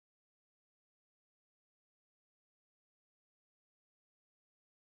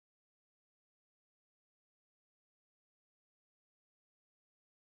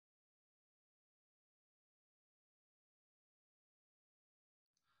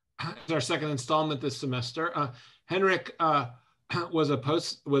our second installment this semester. Henrik was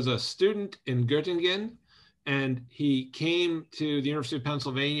a student in Göttingen, and he came to the University of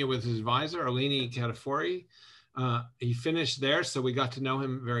Pennsylvania with his advisor, Eleni Catafori. He finished there, so we got to know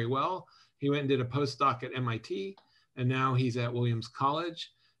him very well. He went and did a postdoc at MIT, and now he's at Williams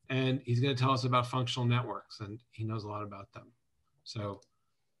College, and he's going to tell us about functional networks, and he knows a lot about them. So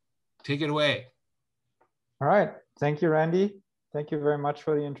take it away. All right. Thank you, Randy. Thank you very much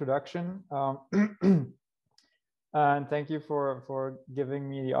for the introduction. And thank you for giving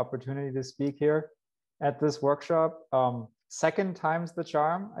me the opportunity to speak here at this workshop. Second time's the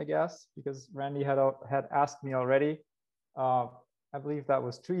charm, I guess, because Randy had asked me already. I believe that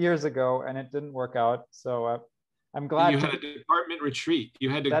was 2 years ago, and it didn't work out. So I'm glad. You had a department retreat. You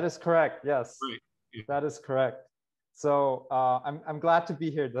had to. That is correct. Yes, right. Yeah. That is correct. So I'm glad to be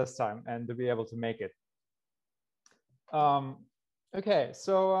here this time and to be able to make it. Okay,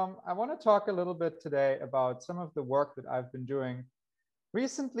 so I want to talk a little bit today about some of the work that I've been doing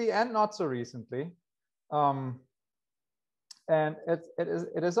recently and not so recently. And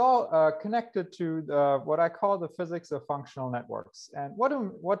it is all connected to what I call the physics of functional networks. And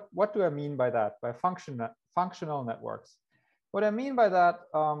what do I mean by that, by functional networks? What I mean by that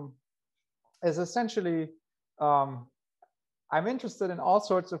is essentially, I'm interested in all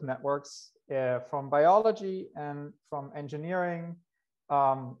sorts of networks from biology and from engineering,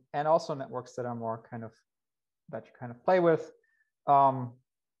 and also networks that are more that you kind of play with.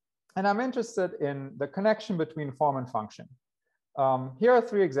 And I'm interested in the connection between form and function. Here are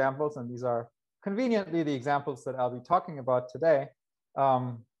 3 examples, and these are conveniently the examples that I'll be talking about today.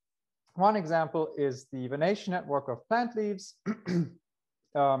 One example is the vernation network of plant leaves,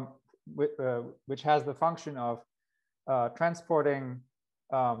 which has the function of transporting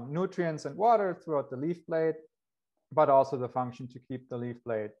nutrients and water throughout the leaf blade, but also the function to keep the leaf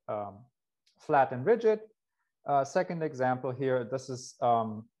blade flat and rigid. Second example here, this is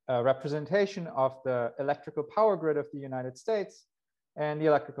a representation of the electrical power grid of the United States. And the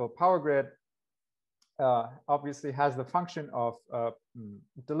electrical power grid obviously has the function of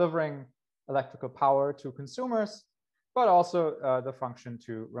delivering electrical power to consumers, but also the function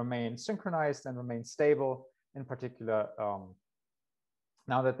to remain synchronized and remain stable, in particular,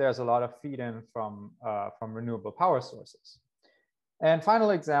 now that there's a lot of feed-in from renewable power sources. And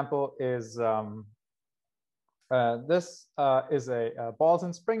final example is this is a balls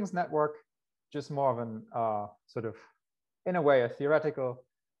and springs network, just more of an sort of, in a way, a theoretical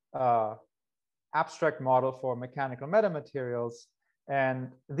abstract model for mechanical metamaterials.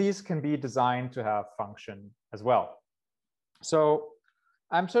 And these can be designed to have function as well. So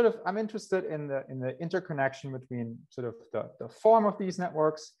I'm interested in the interconnection between sort of the form of these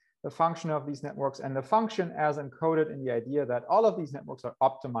networks, the function of these networks, and the function as encoded in the idea that all of these networks are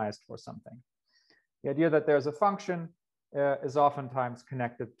optimized for something. The idea that there's a function is oftentimes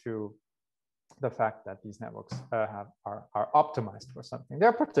connected to the fact that these networks are optimized for something.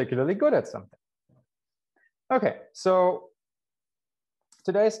 They're particularly good at something. Okay, so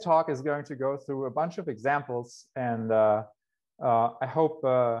today's talk is going to go through a bunch of examples, and I hope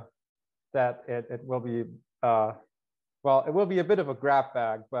that it will be, well, it will be a bit of a grab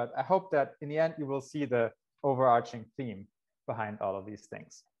bag, but I hope that in the end you will see the overarching theme behind all of these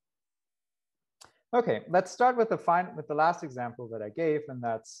things. Okay, let's start with the last example that I gave, and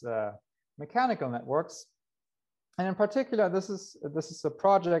that's mechanical networks. And in particular, this is a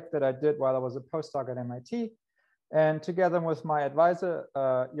project that I did while I was a postdoc at MIT. And together with my advisor,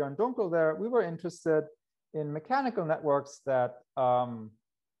 Jörn Dunkel there, we were interested in mechanical networks that have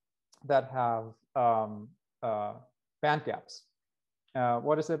band gaps.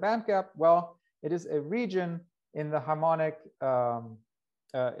 What is a band gap? Well, it is a region in the harmonic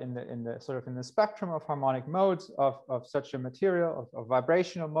in the spectrum of harmonic modes of such a material, of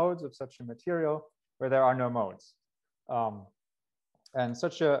vibrational modes of such a material, where there are no modes. And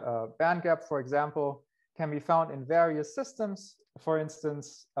such a band gap, for example, can be found in various systems. For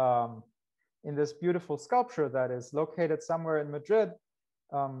instance, in this beautiful sculpture that is located somewhere in Madrid,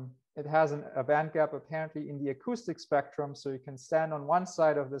 it has a band gap apparently in the acoustic spectrum. So you can stand on one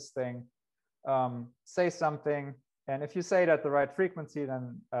side of this thing, say something, and if you say it at the right frequency,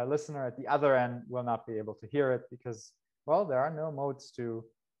 then a listener at the other end will not be able to hear it because, well, there are no modes to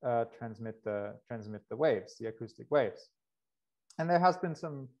transmit the waves, the acoustic waves. And there has been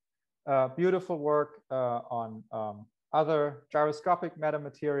some beautiful work on other gyroscopic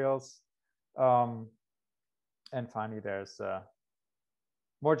metamaterials. And finally, there's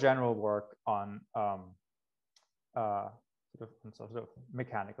more general work on sort of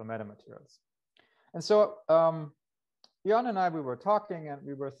mechanical metamaterials. And so Jan and I, we were talking and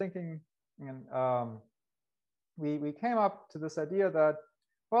we were thinking, and we came up to this idea that,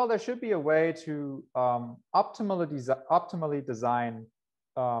 well, there should be a way to optimally design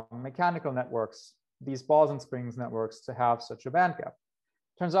mechanical networks, these balls and springs networks, to have such a band gap.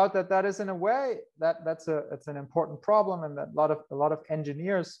 Turns out that that is, in a way, it's an important problem, and that a lot of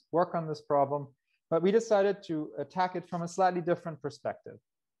engineers work on this problem. But we decided to attack it from a slightly different perspective.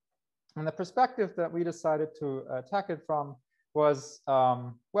 And the perspective that we decided to attack it from was,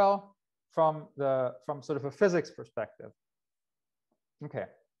 well, from sort of a physics perspective. Okay.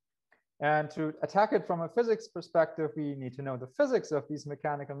 And to attack it from a physics perspective, we need to know the physics of these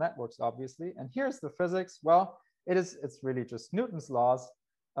mechanical networks, obviously. And here's the physics. Well, it's really just Newton's laws.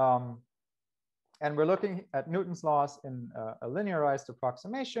 And we're looking at Newton's laws in a linearized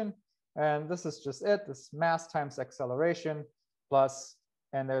approximation. And this is just it, this mass times acceleration plus,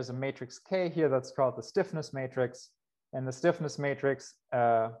 and there's a matrix K here that's called the stiffness matrix. And the stiffness matrix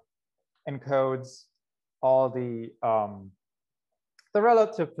encodes all the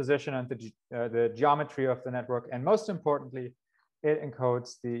relative position and the geometry of the network. And most importantly, it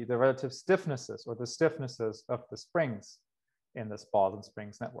encodes the relative stiffnesses, or the stiffnesses of the springs in this balls and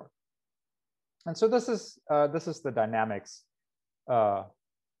springs network. And so this is the dynamics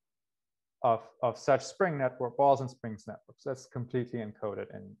of such spring network, balls and springs networks. That's completely encoded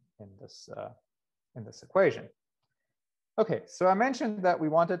in this equation. Okay, so I mentioned that we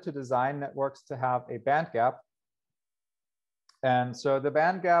wanted to design networks to have a band gap. And so the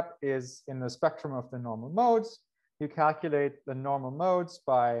band gap is in the spectrum of the normal modes. You calculate the normal modes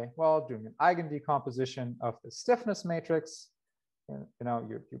by, well, doing an eigendecomposition of the stiffness matrix.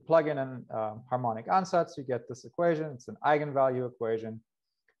 You plug in an harmonic ansatz, you get this equation. It's an eigenvalue equation,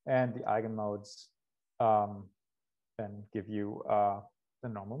 and the eigenmodes then give you the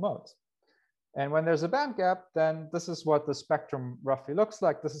normal modes. And when there's a band gap, then this is what the spectrum roughly looks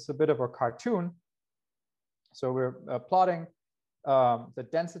like. This is a bit of a cartoon. So we're plotting the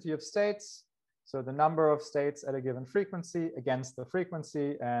density of states, so the number of states at a given frequency against the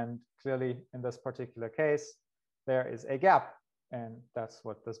frequency. And clearly, in this particular case, there is a gap. And that's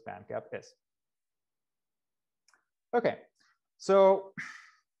what this band gap is. Okay, so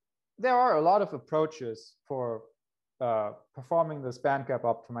there are a lot of approaches for performing this band gap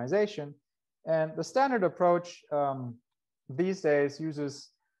optimization. And the standard approach these days uses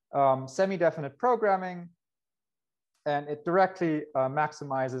semi-definite programming, and it directly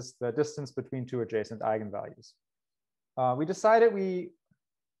maximizes the distance between two adjacent eigenvalues. We decided we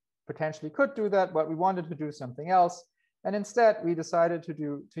potentially could do that, but we wanted to do something else. And instead, we decided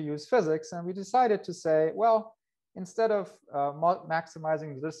to use physics. And we decided to say, well, instead of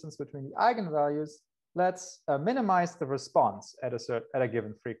maximizing the distance between the eigenvalues, let's minimize the response at a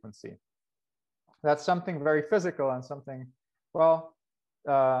given frequency. That's something very physical and something, well,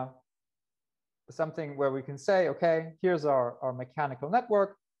 something where we can say, okay, here's our mechanical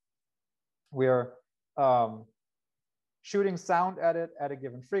network. We're shooting sound at it at a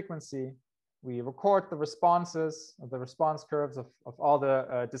given frequency. We record the responses, the response curves of all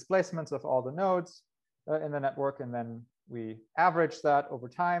the displacements of all the nodes in the network, and then we average that over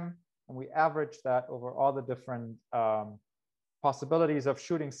time, and we average that over all the different possibilities of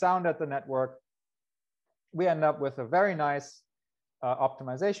shooting sound at the network. We end up with a very nice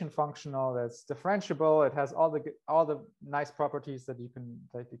optimization functional that's differentiable. It has all the nice properties that you can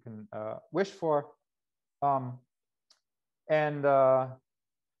wish for,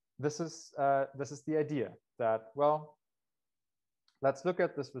 this is the idea that, well, let's look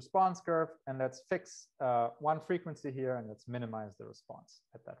at this response curve and let's fix one frequency here and let's minimize the response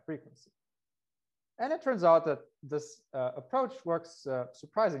at that frequency. And it turns out that this approach works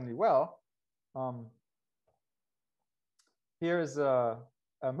surprisingly well. Here is a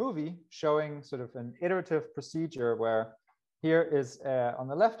movie showing sort of an iterative procedure where here is on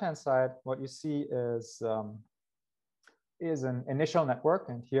the left-hand side, what you see is an initial network.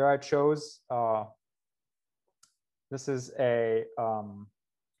 And here I chose, this is a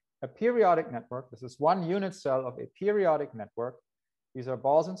periodic network. This is one unit cell of a periodic network. These are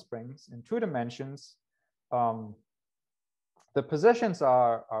balls and springs in 2 dimensions. The positions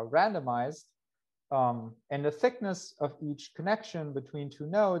are randomized, and the thickness of each connection between 2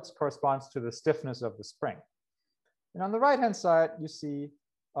 nodes corresponds to the stiffness of the spring. And on the right-hand side, you see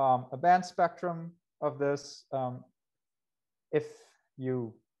a band spectrum of this.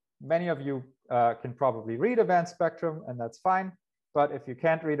 Many of you can probably read a band spectrum, and that's fine. But if you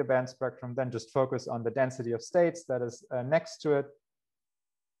can't read a band spectrum, then just focus on the density of states that is next to it.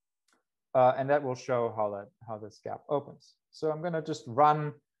 And that will show how this gap opens. So I'm going to just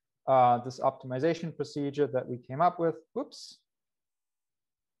run this optimization procedure that we came up with. Oops.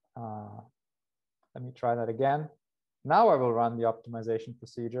 Let me try that again. Now I will run the optimization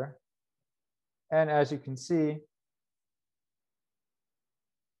procedure. And as you can see,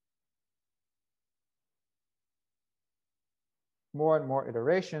 more and more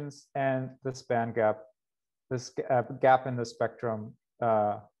iterations, and this band gap, this gap in the spectrum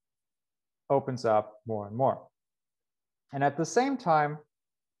opens up more and more. And at the same time,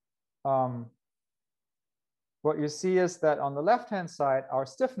 what you see is that on the left-hand side, our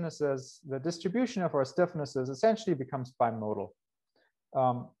stiffnesses, the distribution of our stiffnesses essentially becomes bimodal.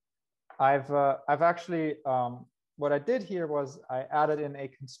 I've actually, what I did here was I added in a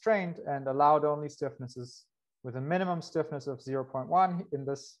constraint and allowed only stiffnesses with a minimum stiffness of 0.1 in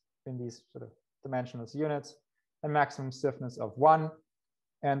these sort of dimensionless units, and maximum stiffness of 1.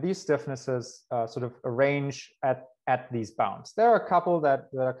 And these stiffnesses sort of arrange at these bounds. There are a couple that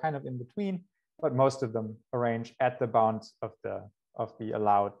are kind of in between, but most of them arrange at the bounds of the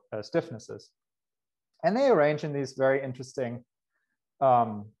allowed stiffnesses. And they arrange in these very interesting,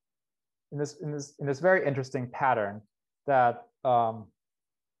 in this very interesting pattern that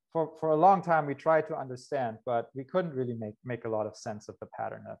for a long time we tried to understand, but we couldn't really make a lot of sense of the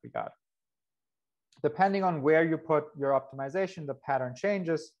pattern that we got. Depending on where you put your optimization, the pattern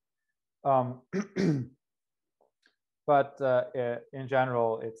changes. But in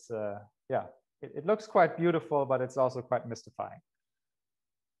general, it's yeah, it looks quite beautiful, but it's also quite mystifying.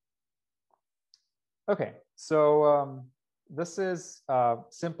 Okay, so this is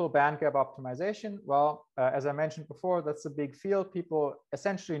simple bandgap optimization. Well, as I mentioned before, that's a big field. People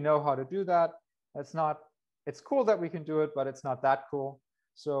essentially know how to do that. It's cool that we can do it, but it's not that cool.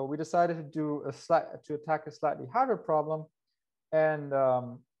 So we decided to attack a slightly harder problem, and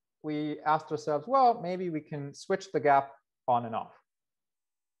we asked ourselves, well, maybe we can switch the gap on and off.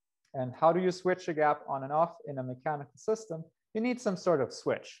 And how do you switch a gap on and off in a mechanical system? You need some sort of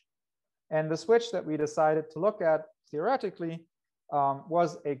switch. And the switch that we decided to look at theoretically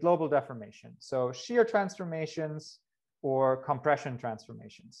was a global deformation. So shear transformations or compression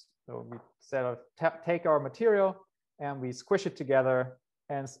transformations. So we sort of take our material and we squish it together.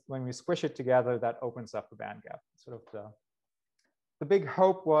 And when we squish it together, that opens up a band gap. Sort of the big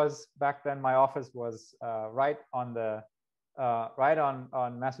hope was back then. My office was right on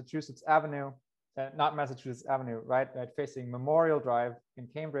Massachusetts Avenue, not Massachusetts Avenue, right facing Memorial Drive in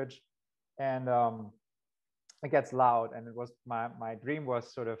Cambridge, and it gets loud. And it was my dream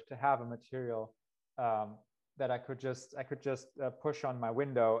was sort of to have a material that I could just push on my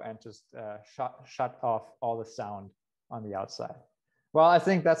window and just shut off all the sound on the outside. Well, I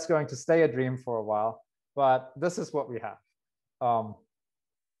think that's going to stay a dream for a while, but this is what we have.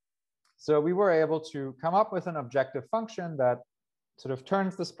 So we were able to come up with an objective function that sort of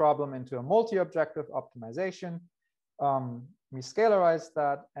turns this problem into a multi-objective optimization. We scalarized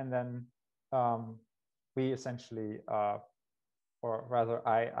that, and then we essentially, or rather,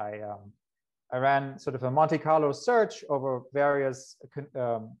 I ran sort of a Monte Carlo search over various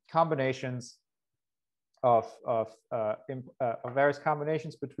combinations of various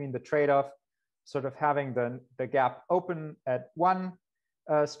combinations between the trade-off, sort of having the gap open at one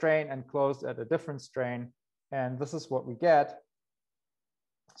strain and closed at a different strain. And this is what we get,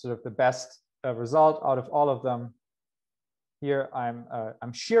 sort of the best result out of all of them. Here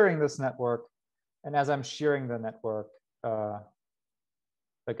I'm shearing this network, and as I'm shearing the network, the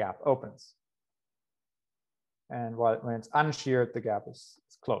gap opens. And when it's unsheared, the gap is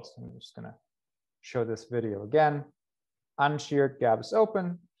closed. I'm just gonna show this video again. Unsheared gap is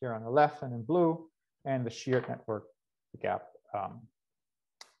open here on the left and in blue, and the sheared network, the gap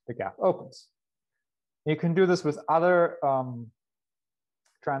opens. You can do this with other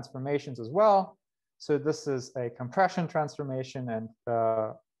transformations as well. So this is a compression transformation, and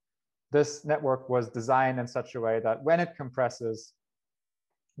this network was designed in such a way that when it compresses,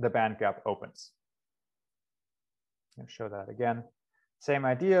 the band gap opens. I'll show that again. Same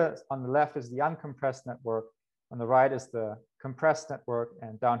idea. On the left is the uncompressed network. On the right is the compressed network,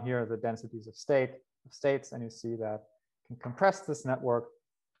 and down here are the densities of states. And you see that you can compress this network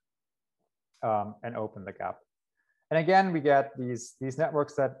and open the gap. And again, we get these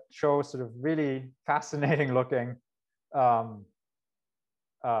networks that show sort of really fascinating looking sort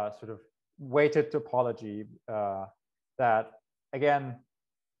of weighted topology that, again,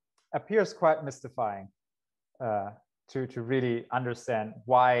 appears quite mystifying to really understand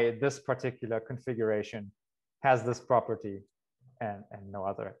why this particular configuration has this property and no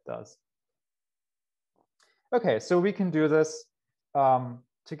other does. Okay, so we can do this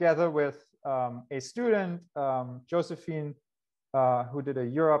together with a student, Josephine who did a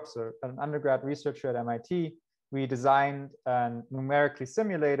Europe, so an undergrad researcher at MIT, we designed and numerically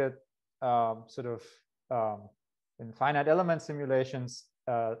simulated sort of in finite element simulations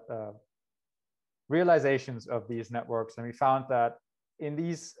realizations of these networks. And we found that in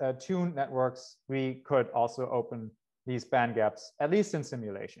these tuned networks, we could also open these band gaps, at least in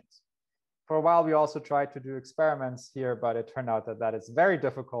simulations. For a while, we also tried to do experiments here, but it turned out that that is very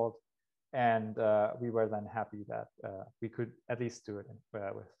difficult. And we were then happy that we could at least do it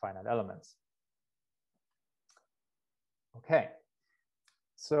with finite elements. Okay,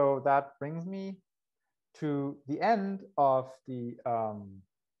 so that brings me to the end of the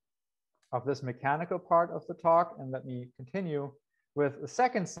of this mechanical part of the talk, and let me continue with the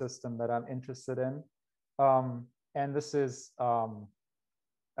second system that I'm interested in, and this is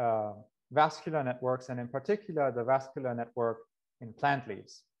vascular networks, and in particular the vascular network in plant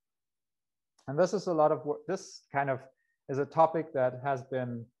leaves. And this is a lot of work. This kind of is a topic that has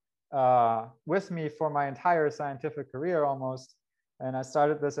been with me for my entire scientific career almost. And I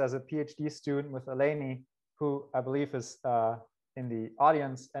started this as a PhD student with Eleni, who I believe is in the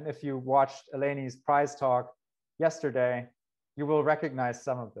audience. And if you watched Eleni's prize talk yesterday, you will recognize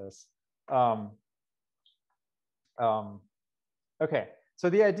some of this. Okay, so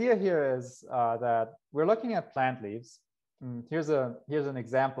the idea here is that we're looking at plant leaves. Here's an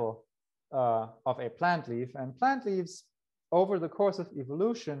example of a plant leaf, and plant leaves over the course of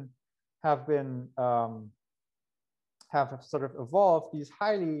evolution have been have sort of evolved these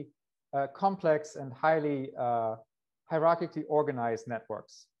highly complex and highly hierarchically organized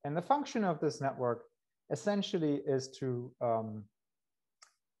networks. And the function of this network essentially is to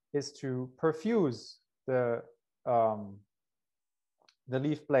perfuse the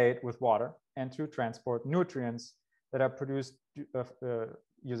leaf blade with water and to transport nutrients that are produced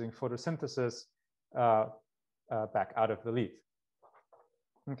using photosynthesis back out of the leaf.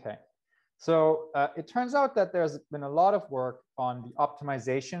 Okay, so it turns out that there's been a lot of work on the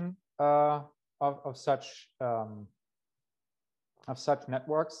optimization of such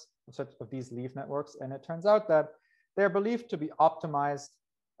networks, of these leaf networks, and it turns out that they're believed to be optimized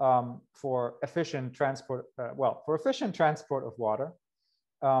for efficient transport. For efficient transport of water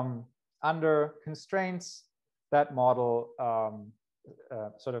under constraints that model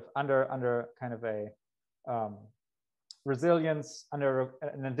sort of under kind of a resilience, under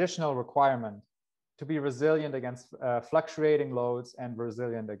an additional requirement to be resilient against fluctuating loads and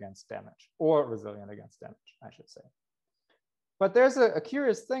resilient against damage, or resilient against damage, I should say. But there's a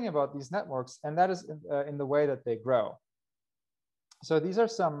curious thing about these networks, and that is in the way that they grow. So these are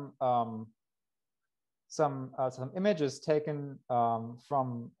some images taken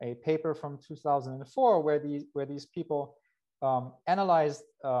from a paper from 2004, where these people analyzed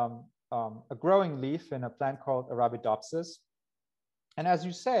a growing leaf in a plant called Arabidopsis. And as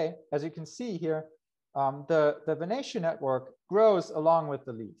you can see here, the vinaceous network grows along with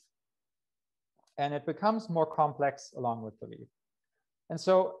the leaf, and it becomes more complex along with the leaf. And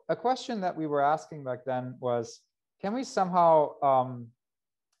so a question that we were asking back then was, can we somehow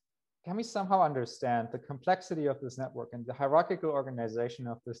understand the complexity of this network and the hierarchical organization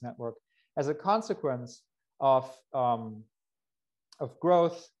of this network as a consequence of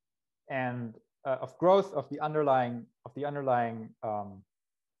growth and of the underlying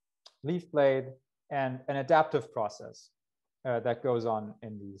leaf blade, and an adaptive process that goes on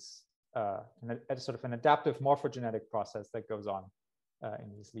in these sort of an adaptive morphogenetic process that goes on in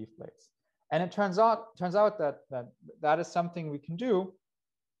these leaf blades. And it turns out that is something we can do.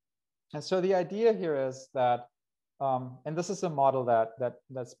 And so the idea here is that, and this is a model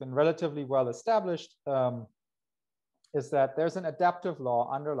that's been relatively well established, is that there's an adaptive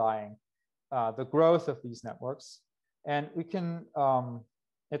law underlying the growth of these networks. And we can,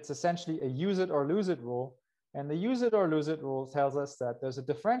 it's essentially a use it or lose it rule. And the use it or lose it rule tells us that there's a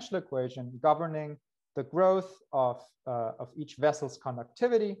differential equation governing the growth of each vessel's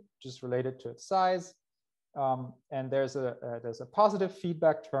conductivity, which is related to its size. And there's a positive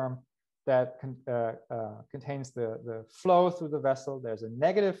feedback term that contains the flow through the vessel. There's a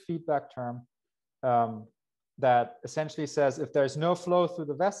negative feedback term that essentially says if there's no flow through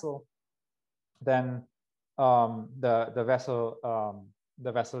the vessel, then the vessel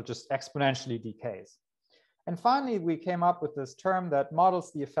just exponentially decays. And finally, we came up with this term that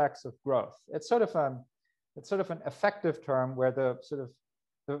models the effects of growth. It's sort of an effective term where the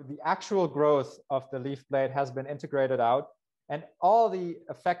actual growth of the leaf blade has been integrated out, and all the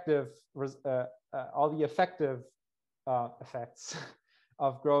effective effects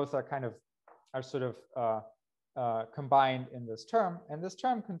of growth are sort of combined in this term. And this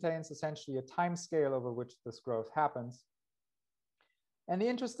term contains essentially a time scale over which this growth happens. And the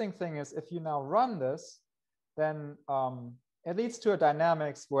interesting thing is, if you now run this, then it leads to a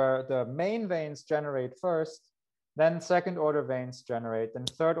dynamics where the main veins generate first, then second order veins generate, then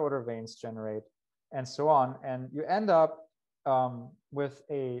third order veins generate, and so on. And you end up with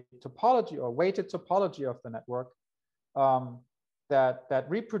a topology or weighted topology of the network that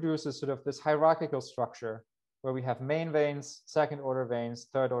reproduces sort of this hierarchical structure where we have main veins, second order veins,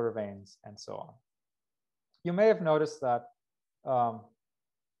 third order veins, and so on. You may have noticed that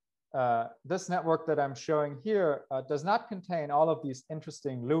this network that I'm showing here does not contain all of these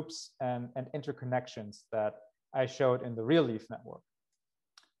interesting loops and interconnections that I showed in the real leaf network.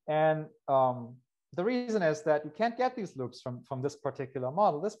 And the reason is that you can't get these loops from this particular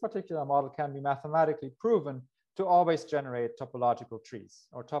model. This particular model can be mathematically proven to always generate topological trees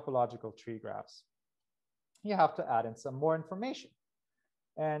or topological tree graphs. You have to add in some more information.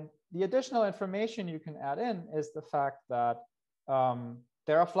 And the additional information you can add in is the fact that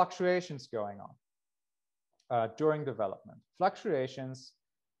there are fluctuations going on during development. Fluctuations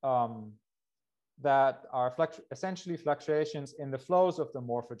that are essentially fluctuations in the flows of the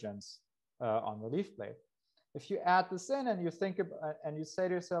morphogens on the leaf blade. If you add this in and you think about, and you say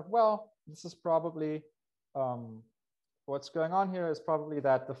to yourself, well, this is probably what's going on here is probably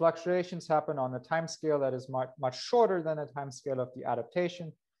that the fluctuations happen on a time scale that is much shorter than the time scale of the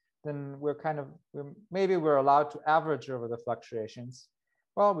adaptation, then maybe we're allowed to average over the fluctuations.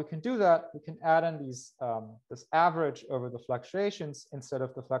 Well, we can do that. We can add in these this average over the fluctuations instead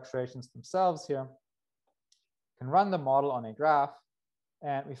of the fluctuations themselves here. We can run the model on a graph,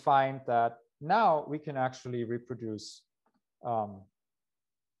 and we find that now we can actually reproduce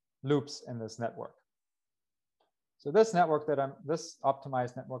loops in this network. So this network this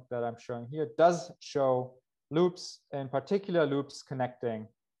optimized network that I'm showing here does show loops, in particular loops connecting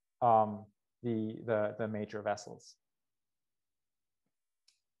the major vessels.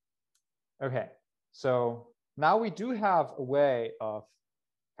 Okay, so now we do have a way of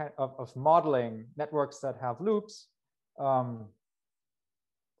modeling networks that have loops,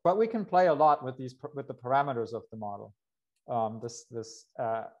 but we can play a lot with the parameters of the model. This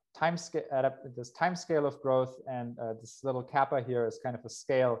time scale of growth, and this little kappa here is kind of a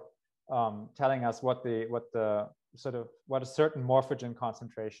scale telling us what a certain morphogen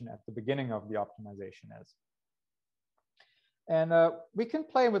concentration at the beginning of the optimization is. And we can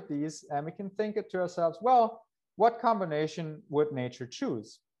play with these, and we can think it to ourselves, well, what combination would nature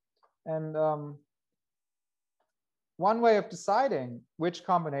choose? And one way of deciding which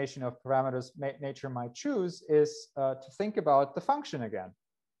combination of parameters nature might choose is to think about the function again.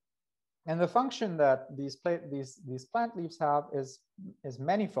 And the function that these plant leaves have is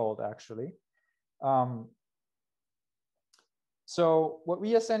manifold, actually. So what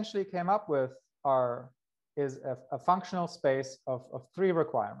we essentially came up with is a functional space of 3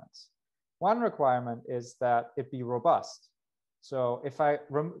 requirements. One requirement is that it be robust. So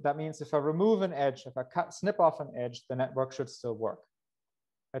that means if I remove an edge, if I snip off an edge, the network should still work.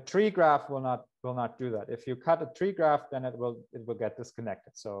 A tree graph will not do that. If you cut a tree graph, then it will get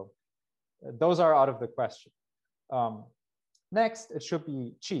disconnected. So those are out of the question. Next, it should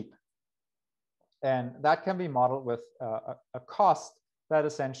be cheap. And that can be modeled with a cost that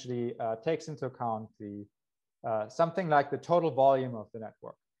essentially takes into account something like the total volume of the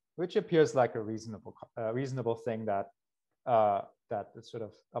network, which appears like a reasonable thing that sort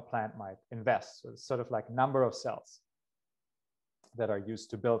of a plant might invest. So it's sort of like number of cells that are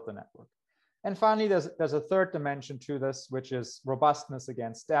used to build the network. And finally, there's a third dimension to this, which is robustness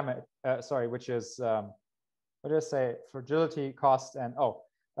against damage. Which is what did I say? Fragility, cost, and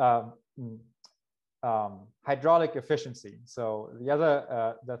hydraulic efficiency. So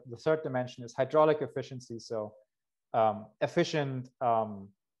the third dimension is hydraulic efficiency. So efficient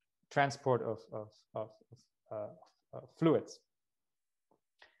transport of fluids.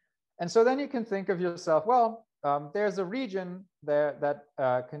 And so then you can think of yourself, well, there's a region there that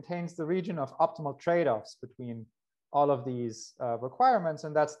contains the region of optimal trade-offs between all of these requirements,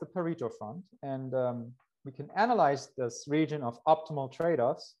 and that's the Pareto front. And we can analyze this region of optimal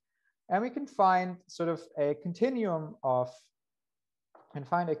trade-offs, and we can find sort of a continuum of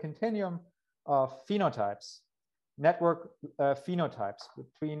phenotypes, network phenotypes,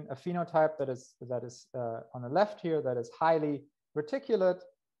 between a phenotype that is on the left here that is highly reticulate.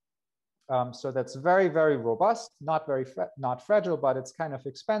 So that's very, very robust, not fragile, but it's kind of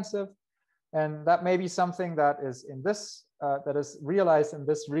expensive. And that may be something that is that is realized in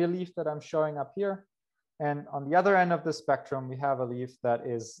this real leaf that I'm showing up here. And on the other end of the spectrum, we have a leaf that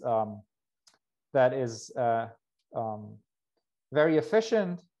is very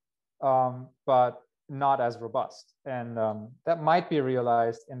efficient, but not as robust. And that might be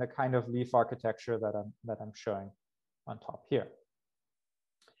realized in the kind of leaf architecture that I'm showing on top here.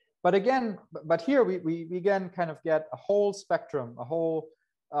 But again, here we again kind of get a whole spectrum, a whole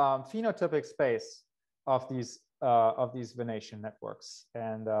phenotypic space of these Venetian networks.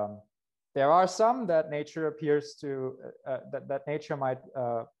 And there are some that nature appears to that nature might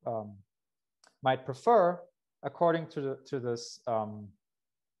prefer according to this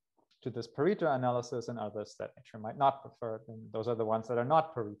Pareto analysis, and others that nature might not prefer. And those are the ones that are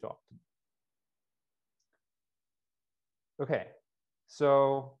not Pareto optimal. Okay,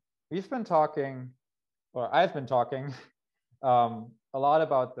 so we've been talking, or I've been talking a lot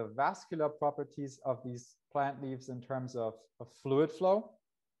about the vascular properties of these plant leaves in terms of fluid flow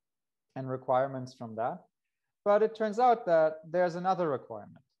and requirements from that. But it turns out that there's another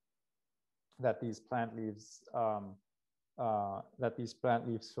requirement that these plant leaves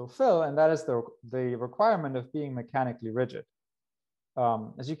fulfill, and that is the requirement of being mechanically rigid.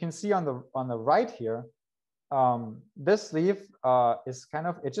 As you can see on the right here, this leaf is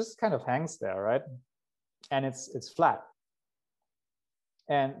just kind of hangs there, right? And it's flat.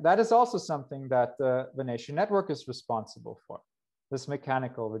 And that is also something that the Venetian network is responsible for, this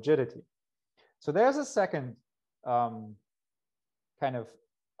mechanical rigidity. So there's a second kind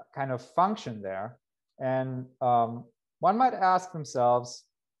of function there. And one might ask themselves,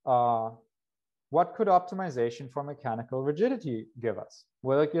 what could optimization for mechanical rigidity give us?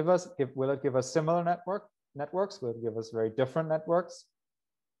 Will it give us similar networks? Will it give us very different networks?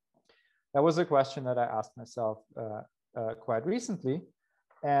 That was a question that I asked myself quite recently.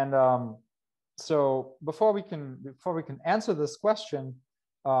 And so before we can answer this question,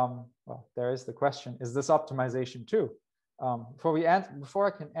 well, there is the question: is this optimization too? Before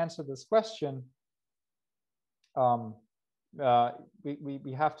I can answer this question,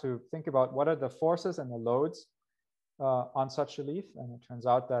 we have to think about what are the forces and the loads on such a leaf. And it turns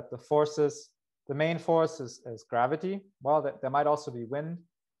out that the main force is gravity. Well, there might also be wind,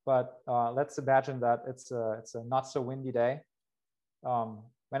 but let's imagine that it's a not so windy day.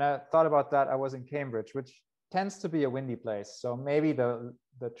 When I thought about that, I was in Cambridge, which tends to be a windy place. So maybe the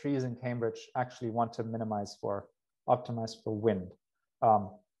trees in Cambridge actually want to optimize for wind.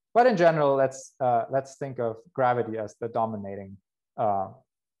 But in general, let's think of gravity as the dominating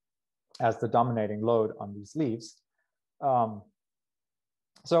load on these leaves.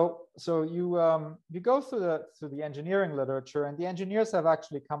 So you go through the engineering literature, and the engineers have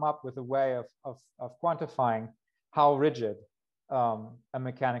actually come up with a way of quantifying how rigid a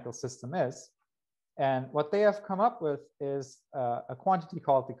mechanical system is. And what they have come up with is a quantity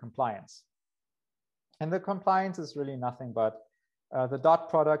called the compliance. And the compliance is really nothing but the dot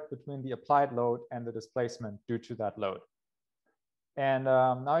product between the applied load and the displacement due to that load. And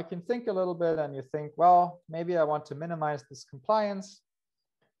now you can think a little bit, and you think, well, maybe I want to minimize this compliance.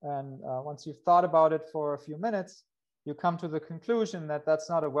 And once you've thought about it for a few minutes, you come to the conclusion that that's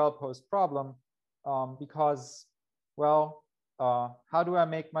not a well-posed problem because, well, how do I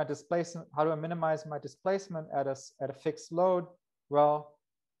make my displacement? How do I minimize my displacement at a fixed load? Well,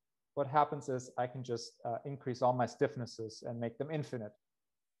 what happens is I can just increase all my stiffnesses and make them infinite.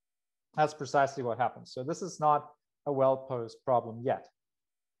 That's precisely what happens. So this is not a well-posed problem yet.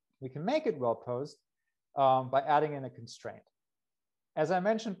 We can make it well-posed by adding in a constraint. As I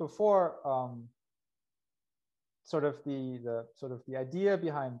mentioned before, sort of the idea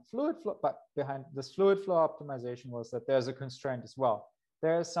behind behind this fluid flow optimization was that there's a constraint as well.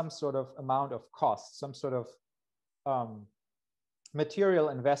 There is some sort of amount of cost, some sort of material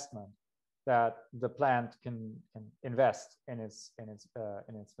investment that the plant can invest in its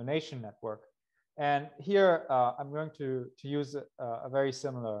Venetian network. And here I'm going to use a very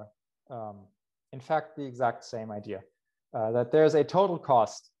similar, in fact, the exact same idea, that there's a total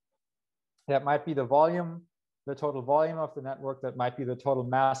cost that might be the total volume of the network, that might be the total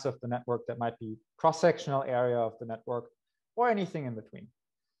mass of the network, that might be cross-sectional area of the network, or anything in between.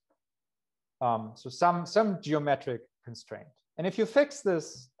 So some geometric constraint. And if you fix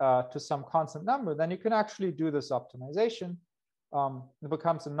this to some constant number, then you can actually do this optimization. It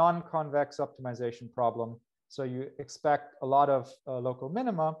becomes a non-convex optimization problem. So you expect a lot of local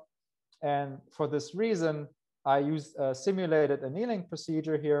minima. And for this reason, I used a simulated annealing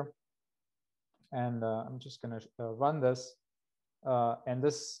procedure here. And I'm just going to run this. And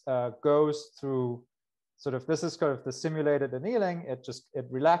this goes through this is kind of the simulated annealing. It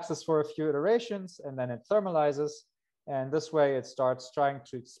relaxes for a few iterations, and then it thermalizes. And this way it starts trying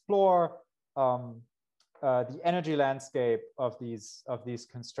to explore the energy landscape of these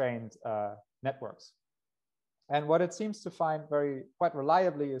constrained networks. And what it seems to find quite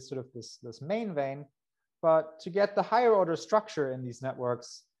reliably is sort of this main vein, But to get the higher order structure in these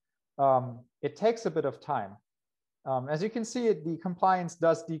networks, it takes a bit of time. As you can see, the compliance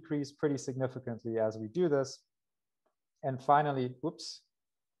does decrease pretty significantly as we do this. And finally, whoops,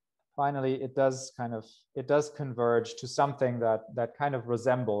 finally, it does converge to something that kind of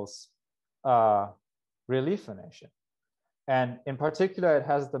resembles relief phonation. And in particular, it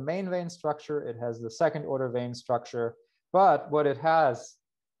has the main vein structure, it has the second order vein structure, but what it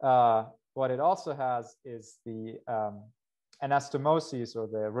also has is the anastomoses, or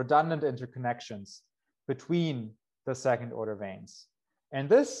the redundant interconnections between the second order veins. And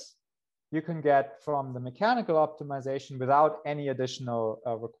this you can get from the mechanical optimization without any additional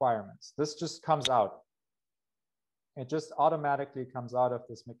requirements. This just comes out. It just automatically comes out of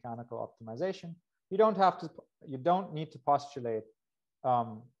this mechanical optimization. You don't need to postulate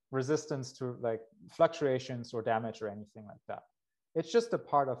resistance to like fluctuations or damage or anything like that. It's just a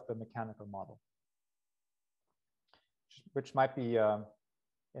part of the mechanical model, which might be,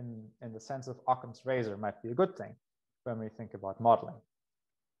 in the sense of Occam's razor, might be a good thing when we think about modeling.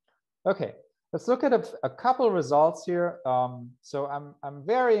 Okay, let's look at a couple results here. So I'm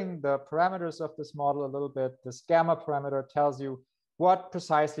varying the parameters of this model a little bit. This gamma parameter tells you what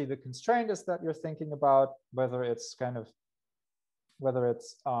precisely the constraint is that you're thinking about, whether it's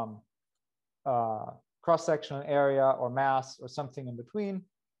cross-sectional area or mass or something in between.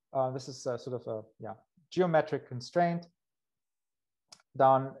 This is sort of a geometric constraint.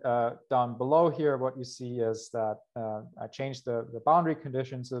 Down below here, what you see is that I changed the boundary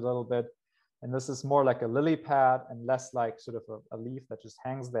conditions a little bit, and this is more like a lily pad and less like sort of a leaf that just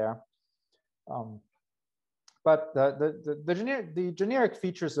hangs there. But the generic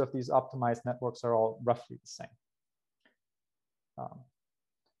features of these optimized networks are all roughly the same.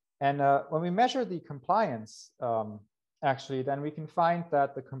 When we measure the compliance, actually, then we can find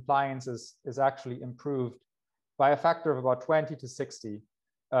that the compliance is actually improved by a factor of about 20 to 60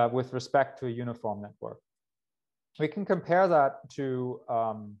 with respect to a uniform network. We can compare that to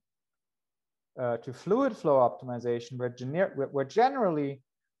fluid flow optimization, where generally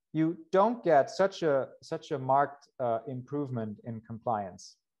you don't get such a marked improvement in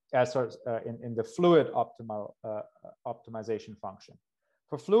compliance as in the fluid optimization function.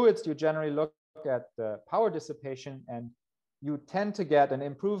 For fluids, you generally look at the power dissipation, and you tend to get an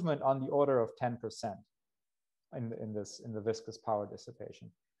improvement on the order of 10% in the viscous power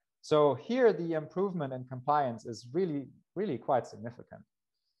dissipation. So here, the improvement in compliance is really, really quite significant.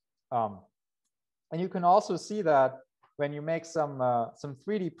 And you can also see that when you make some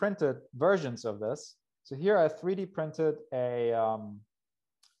 3D printed versions of this. So here I 3D printed a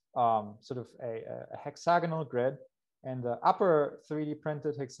sort of a hexagonal grid, and the upper 3D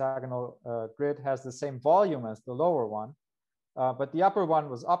printed hexagonal grid has the same volume as the lower one, but the upper one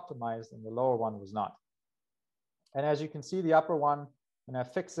was optimized and the lower one was not. And as you can see, the upper one, when I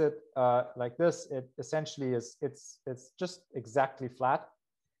fix it like this, it essentially it's just exactly flat,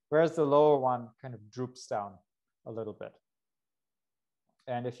 whereas the lower one kind of droops down a little bit.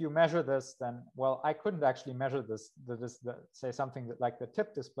 And if you measure this, then, well, I couldn't actually measure this, say something that like the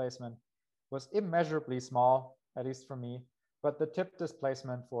tip displacement was immeasurably small, at least for me, but the tip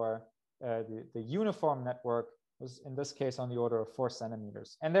displacement for the uniform network was in this case on the order of 4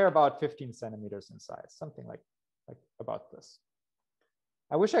 centimeters. And they're about 15 centimeters in size, something like about this.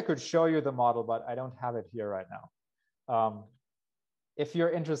 I wish I could show you the model, but I don't have it here right now. If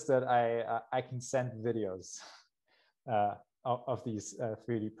you're interested, I can send videos of these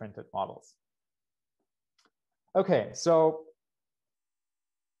 3D printed models. Okay, so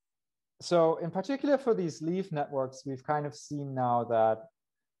in particular for these leaf networks, we've kind of seen now that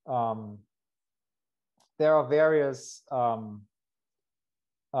there are various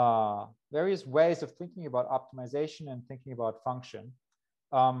ways of thinking about optimization and thinking about function.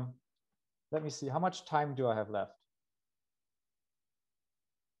 Let me see, how much time do I have left?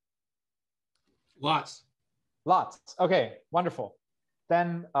 Lots. Lots. Okay, wonderful.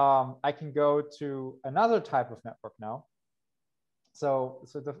 Then I can go to another type of network now. So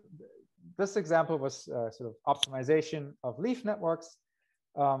this example was sort of optimization of leaf networks.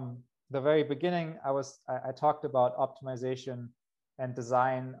 The very beginning, I talked about optimization and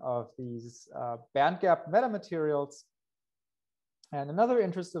design of these bandgap metamaterials. And another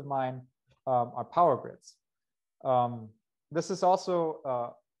interest of mine are power grids. This is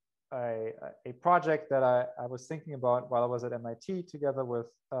also a project that I was thinking about while I was at MIT together with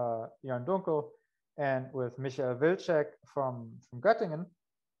Jörn Dunkel and with Michael Wilczek from Göttingen.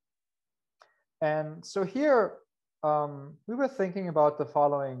 And so here we were thinking about the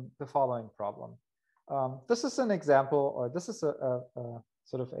following problem. This is an example, or this is a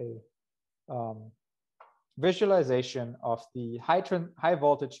sort of visualization of the high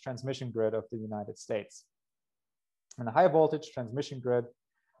voltage transmission grid of the United States. In the high voltage transmission grid,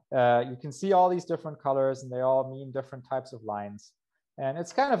 you can see all these different colors, and they all mean different types of lines. And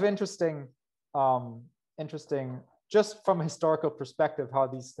it's kind of interesting, just from a historical perspective, how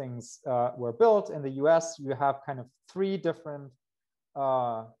these things were built. In the US, you have kind of three different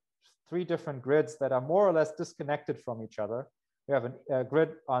grids that are more or less disconnected from each other. We have a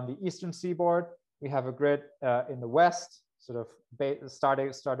grid on the eastern seaboard. We have a grid in the west, sort of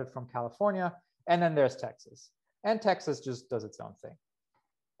started from California, and then there's Texas. And Texas just does its own thing.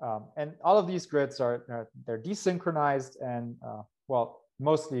 And all of these grids they're desynchronized and, well,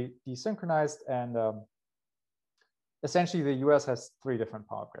 mostly desynchronized. And essentially, the US has three different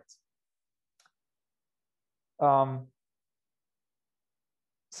power grids.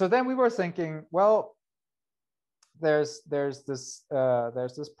 So then we were thinking, well, there's this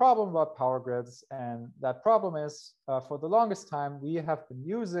problem about power grids, and that problem is for the longest time we have been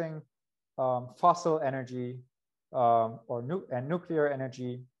using fossil energy and nuclear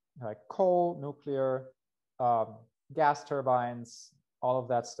energy, like coal, nuclear, gas turbines, all of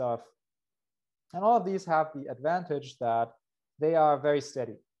that stuff. And all of these have the advantage that they are very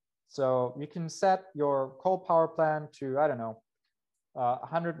steady. So you can set your coal power plant to, I don't know,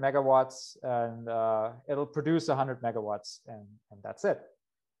 100 megawatts, and it'll produce 100 megawatts, and that's it,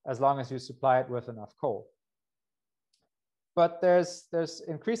 as long as you supply it with enough coal. But there's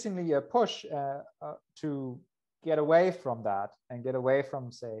increasingly a push to get away from that and get away from,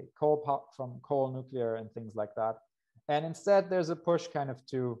 say, coal, nuclear, and things like that. And instead, there's a push kind of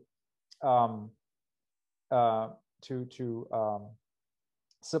to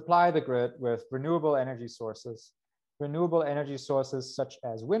supply the grid with renewable energy sources such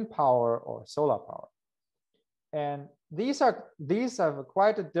as wind power or solar power. And these have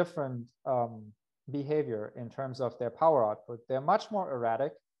quite a different behavior in terms of their power output. They're much more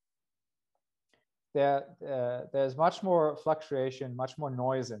erratic. There's much more fluctuation, much more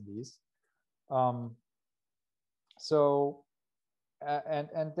noise in these. And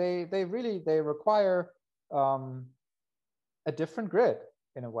they require a different grid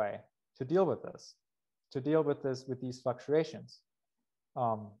in a way to deal with this. With these fluctuations.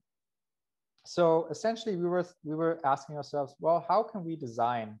 So essentially, we were asking ourselves, well, how can we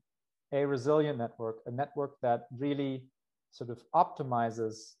design a resilient network, a network that really sort of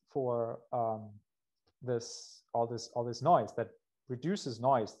optimizes for all this noise, that reduces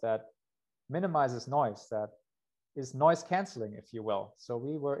noise, that minimizes noise, that is noise canceling, if you will. So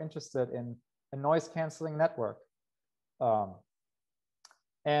we were interested in a noise canceling network.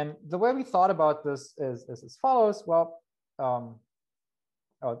 And the way we thought about this is as follows. Well,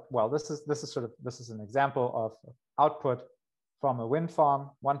 this is an example of output from a wind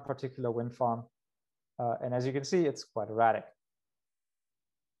farm, one particular wind farm, and as you can see, it's quite erratic.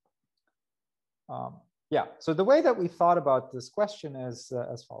 Yeah. So the way that we thought about this question is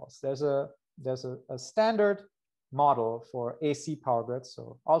as follows. There's a standard model for AC power grids,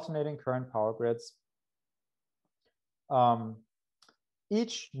 so alternating current power grids.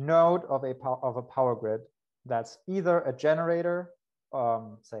 Each node of a power grid that's either a generator,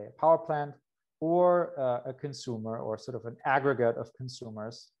 say a power plant, or a consumer, or sort of an aggregate of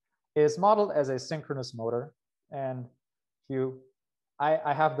consumers, is modeled as a synchronous motor. And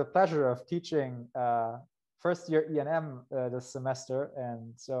I have the pleasure of teaching first year E&M this semester,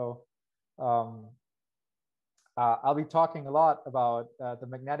 and so I'll be talking a lot about the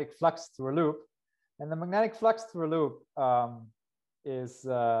magnetic flux through a loop. And the magnetic flux through a loop is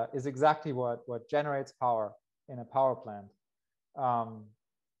exactly what generates power in a power plant.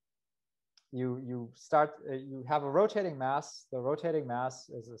 You have a rotating mass. The rotating mass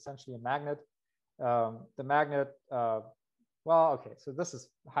is essentially a magnet. The magnet, well, okay, so this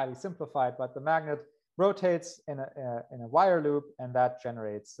is highly simplified, but the magnet rotates in a wire loop, and that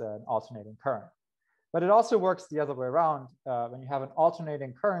generates an alternating current. But it also works the other way around. When you have an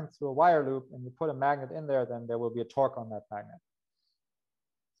alternating current through a wire loop and you put a magnet in there, then there will be a torque on that magnet.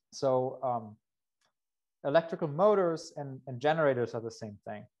 So electrical motors and generators are the same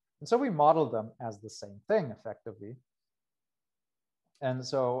thing. And so we modeled them as the same thing effectively. And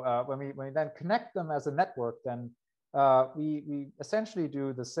so when we then connect them as a network, then we essentially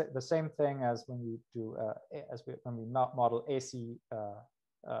do the same thing as when we do when we model AC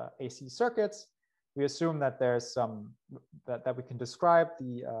circuits. We assume that there's that we can describe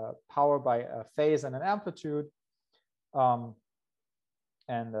the power by a phase and an amplitude, and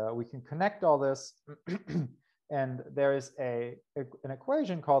we can connect all this. And there is an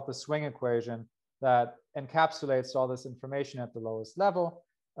equation called the swing equation that encapsulates all this information at the lowest level.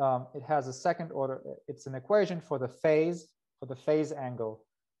 it has a second order. It's an equation for the phase angle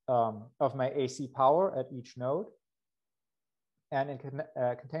of my AC power at each node. And it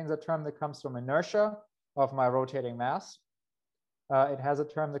contains a term that comes from inertia of my rotating mass. It has a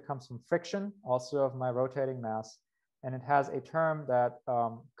term that comes from friction, also of my rotating mass. And it has a term that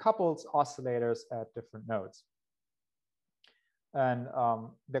couples oscillators at different nodes. And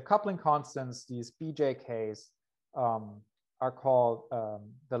the coupling constants, these BJKs, are called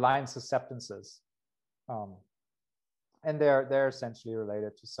the line susceptances. And they're essentially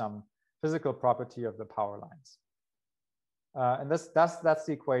related to some physical property of the power lines. And that's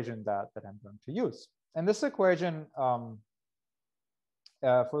the equation that I'm going to use. And this equation, for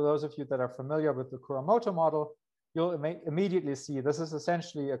those of you that are familiar with the Kuramoto model, you'll immediately see this is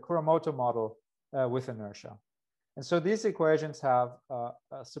essentially a Kuramoto model with inertia. And so these equations have a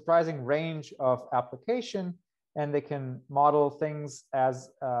surprising range of application, and they can model things as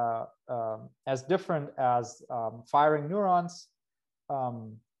different as firing neurons,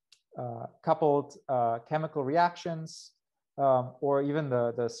 coupled chemical reactions, or even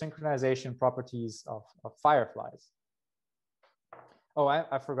the synchronization properties of fireflies. Oh,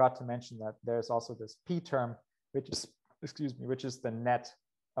 I forgot to mention that there's also this P term, which is, excuse me, which is the net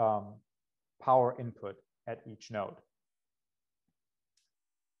power input at each node,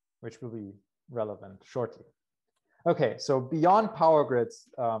 which will be relevant shortly. Okay, so beyond power grids,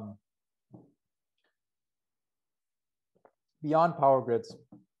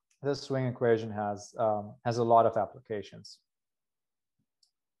 this swing equation has a lot of applications.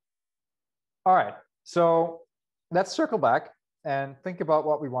 All right, so let's circle back and think about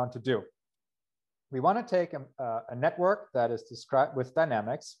what we want to do. We want to take a network that is described with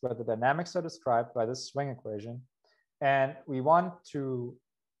dynamics, where the dynamics are described by this swing equation, and we want to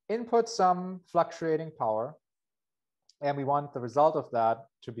input some fluctuating power, and we want the result of that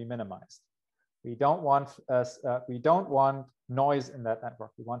to be minimized. We don't want noise in that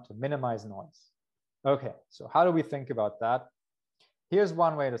network. We want to minimize noise. Okay, so how do we think about that? Here's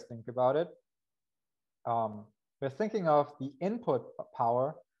one way to think about it. We're thinking of the input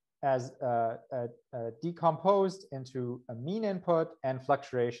power as decomposed into a mean input and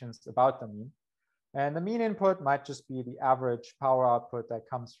fluctuations about the mean. And the mean input might just be the average power output that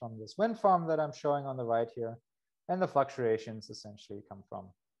comes from this wind farm that I'm showing on the right here. And the fluctuations essentially come from,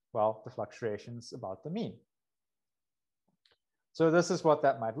 well, the fluctuations about the mean. So this is what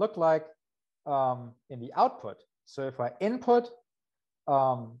that might look like in the output. So if I input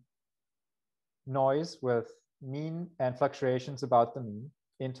noise with mean and fluctuations about the mean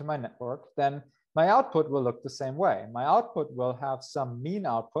into my network, then my output will look the same way. My output will have some mean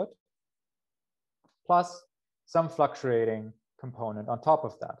output plus some fluctuating component on top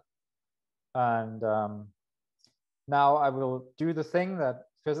of that. And now I will do the thing that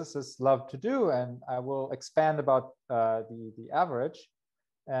physicists love to do, and I will expand about the average,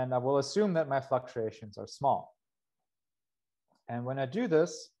 and I will assume that my fluctuations are small. And when I do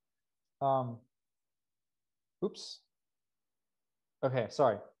this, oops. Okay,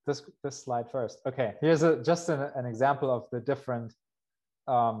 sorry, this slide first. Okay, here's just an example of the different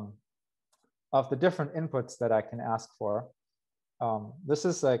inputs that I can ask for.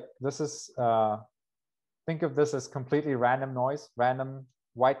 Think of this as completely random noise, random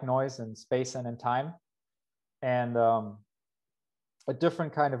white noise in space and in time, and a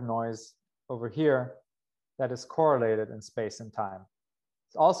different kind of noise over here that is correlated in space and time.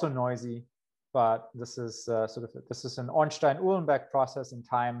 It's also noisy, but this is this is an Ornstein-Uhlenbeck process in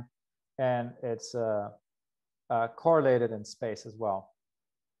time, and it's correlated in space as well.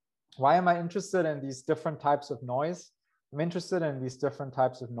 Why am I interested in these different types of noise? I'm interested in these different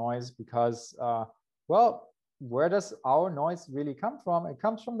types of noise because, well, where does our noise really come from? It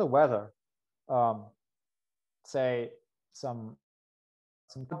comes from the weather. Say some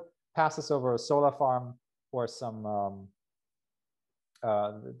passes over a solar farm, or some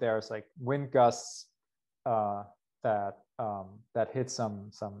there's like wind gusts that hit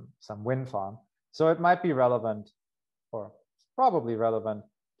some wind farm. So it might be relevant, or probably relevant,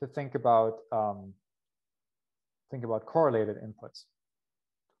 to think about correlated inputs.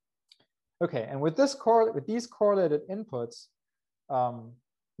 Okay, and with these correlated inputs,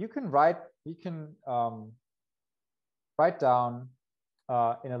 you can write down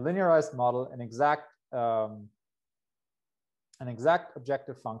in a linearized model an exact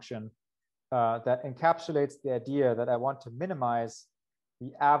objective function that encapsulates the idea that I want to minimize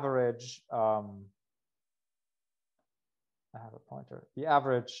the average. I have a pointer. The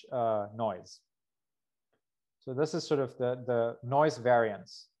average noise. So this is sort of the noise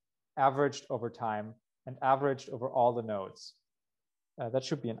variance averaged over time and averaged over all the nodes. That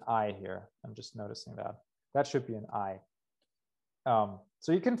should be an I here. I'm just noticing that. That should be an I.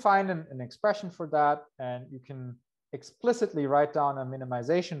 So you can find an expression for that, and you can explicitly write down a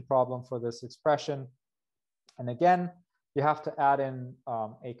minimization problem for this expression. And again, you have to add in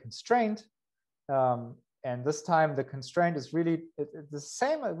a constraint. And this time the constraint is really the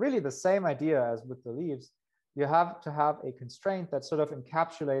same idea as with the leaves. You have to have a constraint that sort of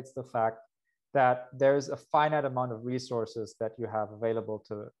encapsulates the fact that there's a finite amount of resources that you have available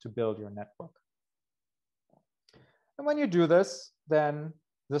to build your network. And when you do this, then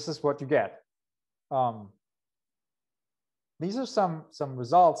this is what you get. These are some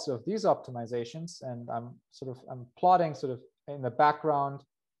results of these optimizations, and I'm plotting sort of in the background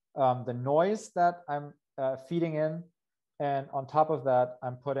the noise that I'm feeding in, and on top of that,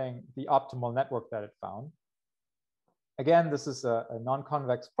 I'm putting the optimal network that it found. Again, this is a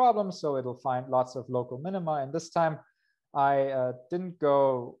non-convex problem, so it'll find lots of local minima. And this time, I didn't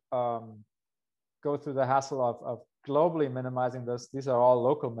go through the hassle of globally minimizing this. These are all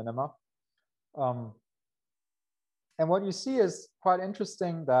local minima. And what you see is quite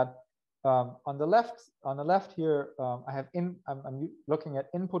interesting that on the left here, I'm looking at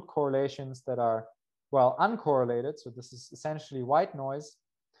input correlations that are, well, uncorrelated. So this is essentially white noise.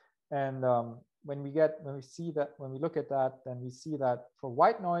 And when we look at that, then we see that for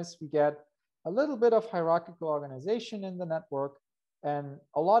white noise, we get a little bit of hierarchical organization in the network and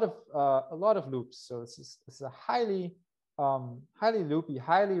a lot of loops. So this is a highly loopy,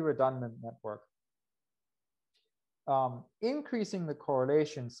 highly redundant network. Increasing the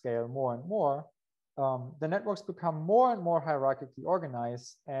correlation scale more and more, the networks become more and more hierarchically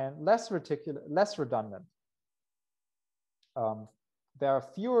organized and less redundant. There are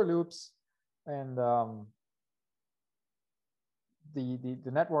fewer loops, and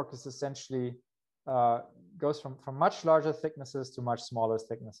the network is essentially goes from much larger thicknesses to much smaller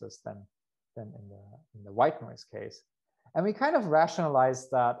thicknesses than in the white noise case. And we kind of rationalize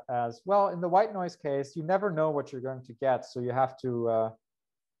that as, well, in the white noise case, you never know what you're going to get. So you have to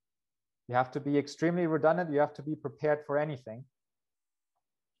be extremely redundant. You have to be prepared for anything.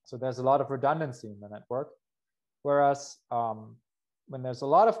 So there's a lot of redundancy in the network. Whereas when there's a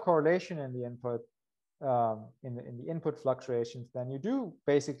lot of correlation in the input, in the input fluctuations, then you do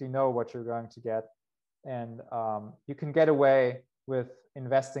basically know what you're going to get. And you can get away with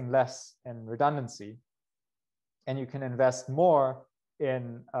investing less in redundancy. And you can invest more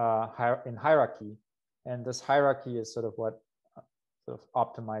in hierarchy, and this hierarchy is sort of what sort of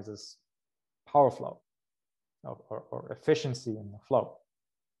optimizes power flow or efficiency in the flow.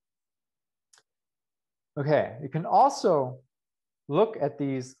 Okay, you can also look at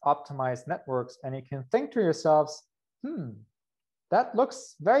these optimized networks, and you can think to yourselves, that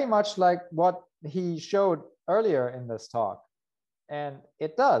looks very much like what he showed earlier in this talk. And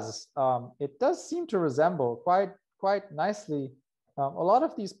it does. It does seem to resemble quite nicely a lot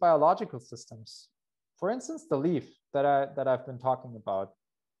of these biological systems. For instance, the leaf that I've been talking about.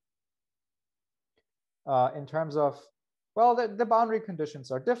 In terms of, well, the boundary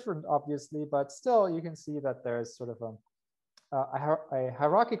conditions are different, obviously, but still you can see that there's sort of a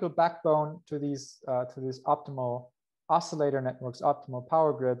hierarchical backbone to these optimal oscillator networks, optimal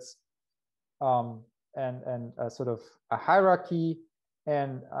power grids. And sort of a hierarchy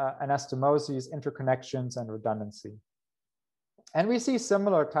and anastomoses, interconnections, and redundancy. And we see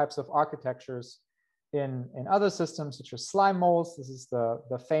similar types of architectures in other systems, such as slime molds. This is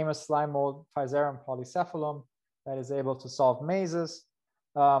the famous slime mold, Physarum polycephalum, that is able to solve mazes,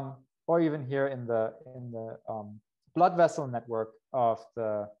 or even here in the blood vessel network of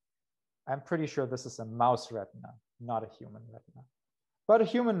I'm pretty sure this is a mouse retina, not a human retina. But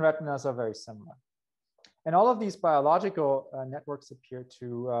human retinas are very similar. And all of these biological networks appear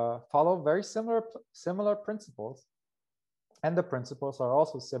to follow very similar principles. And the principles are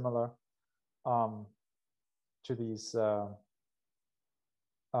also similar to these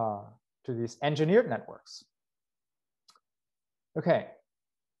engineered networks. Okay.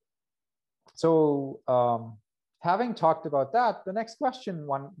 So having talked about that, the next question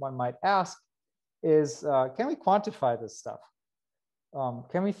one might ask is, can we quantify this stuff?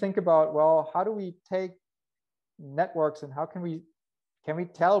 Can we think about, well, how do we take networks and how can we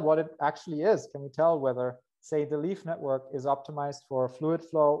tell what it actually is? Can we tell whether, say, the leaf network is optimized for fluid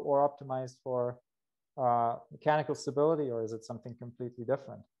flow or optimized for mechanical stability, or is it something completely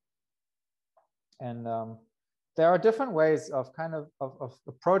different? And there are different ways of kind of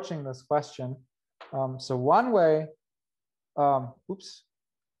approaching this question. So one way,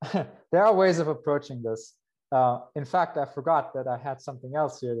 there are ways of approaching this. In fact, I forgot that I had something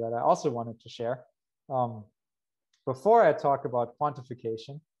else here that I also wanted to share. before I talk about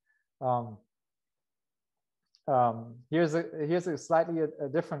quantification, here's a slightly a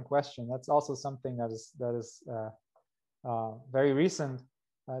different question. That's also something that is very recent.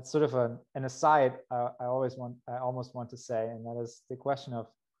 It's sort of an aside I almost want to say, and that is the question of,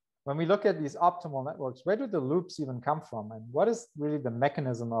 when we look at these optimal networks, where do the loops even come from, and what is really the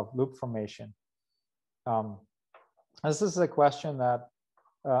mechanism of loop formation? This is a question that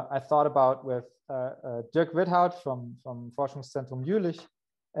I thought about with Dirk Witthout from Forschungszentrum Jülich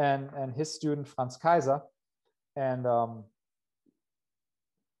and his student Franz Kaiser. And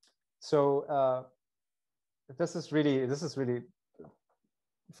so this is really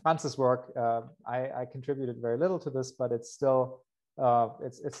Franz's work. I contributed very little to this, but it's still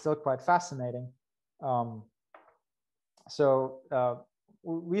quite fascinating.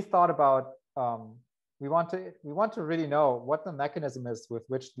 We thought about we want to really know what the mechanism is with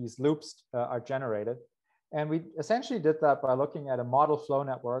which these loops are generated, and we essentially did that by looking at a model flow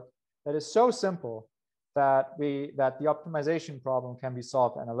network that is so simple that the optimization problem can be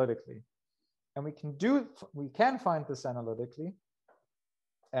solved analytically, and we can find this analytically.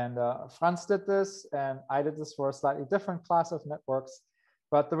 And Franz did this, and I did this for a slightly different class of networks,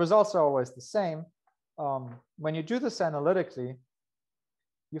 but the results are always the same. When you do this analytically,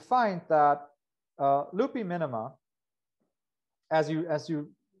 you find that loopy minima, as you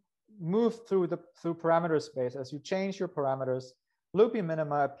move through parameter space, as you change your parameters, loopy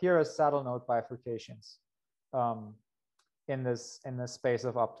minima appear as saddle node bifurcations in this space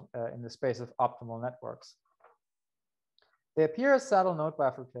of optimal networks. They appear as saddle node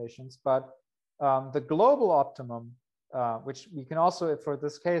bifurcations, but the global optimum, which we can also, for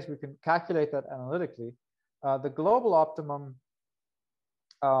this case, we can calculate that analytically. The global optimum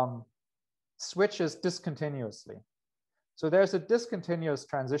switches discontinuously. So there's a discontinuous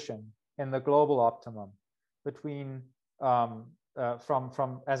transition in the global optimum between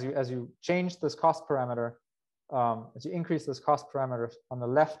as you change this cost parameter, as you increase this cost parameter on the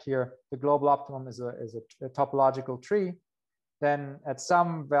left here, the global optimum is a topological tree. Then at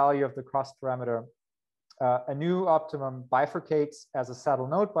some value of the cost parameter, a new optimum bifurcates as a saddle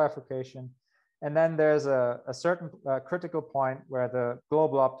node bifurcation. And then there's a certain critical point where the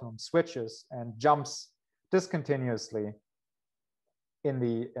global optimum switches and jumps discontinuously in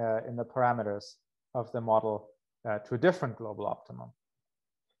the parameters of the model to a different global optimum.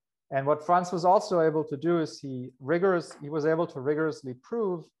 And what Franz was also able to do is he was able to rigorously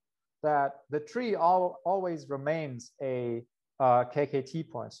prove that the tree always remains a KKT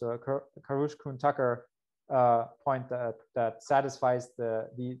point, so a Karush-Kuhn-Tucker point that satisfies the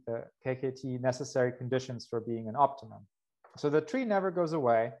KKT necessary conditions for being an optimum. So the tree never goes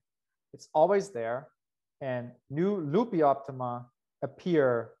away. It's always there. And new loopy optima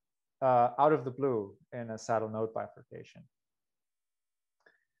appear out of the blue in a saddle node bifurcation.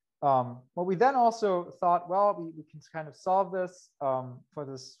 What we then also thought, well, we can kind of solve this for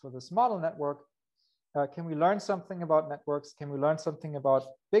this model network. Can we learn something about networks? Can we learn something about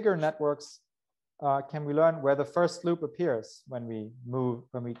bigger networks? Can we learn where the first loop appears when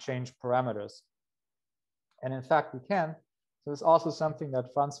we change parameters? And in fact, we can. So it's also something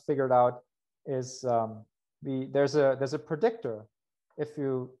that Franz figured out is there's a predictor.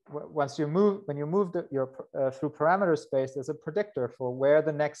 When you move through parameter space, there's a predictor for where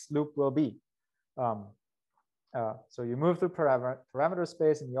the next loop will be. So you move through parameter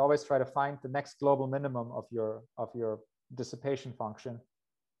space, and you always try to find the next global minimum of your dissipation function.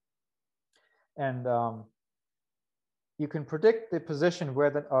 And you can predict the position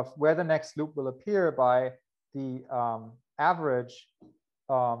of where the next loop will appear by the average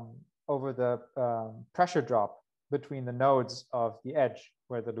over the pressure drop between the nodes of the edge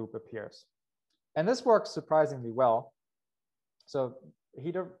where the loop appears. And this works surprisingly well. So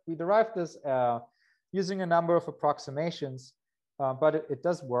we derived this using a number of approximations, but it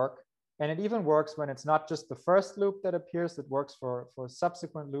does work. And it even works when it's not just the first loop that appears, it works for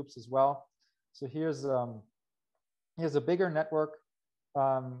subsequent loops as well. So here's a bigger network.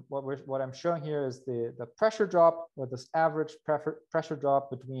 What I'm showing here is the pressure drop, or this average pressure drop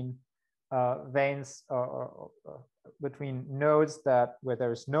between veins between nodes where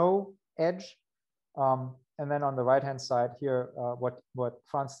there's no edge. And then on the right-hand side here, what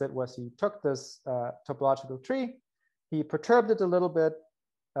Franz did was he took this topological tree, he perturbed it a little bit,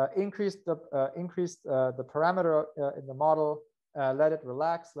 increased the parameter in the model, let it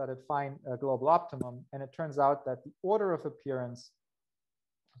relax, let it find a global optimum, and it turns out that the order of appearance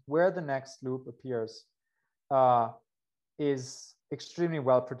where the next loop appears is extremely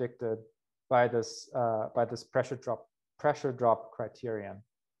well predicted by this pressure drop criterion.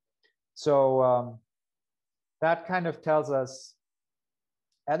 So that kind of tells us,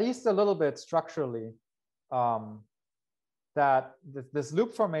 at least a little bit structurally, that this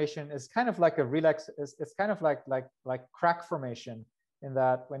loop formation is kind of like a relax. It's kind of like crack formation, in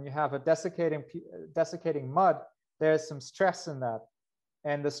that when you have a desiccating mud, there's some stress in that,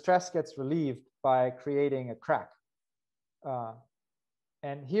 and the stress gets relieved by creating a crack.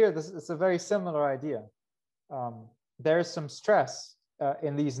 And here, this is a very similar idea. There's some stress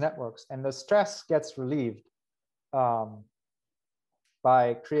in these networks, and the stress gets relieved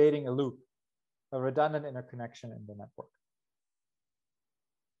by creating a loop, a redundant interconnection in the network.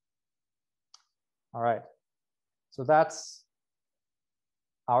 All right, so that's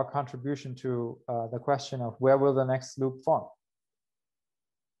our contribution to the question of where will the next loop form.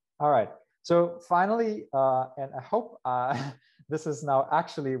 All right, so finally, and I hope this is now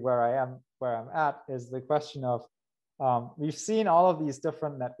actually where I'm at, is the question of, we've seen all of these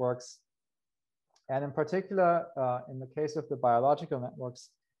different networks, and in particular, in the case of the biological networks,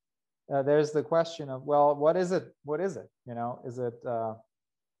 there's the question of, well, what is it? What is it? You know, is it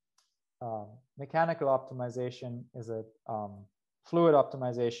mechanical optimization? Is it fluid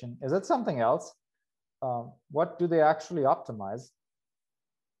optimization? Is it something else? What do they actually optimize?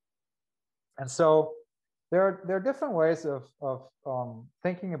 And so there are different ways of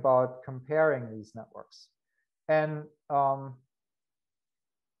thinking about comparing these networks. And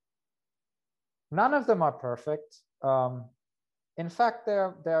none of them are perfect. In fact,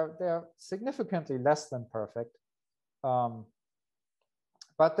 they're significantly less than perfect.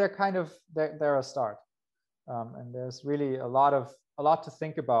 But they're kind of, they're a start. And there's really a lot to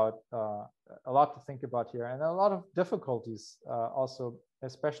think about, here, and a lot of difficulties also,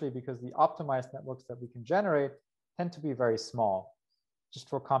 especially because the optimized networks that we can generate tend to be very small, just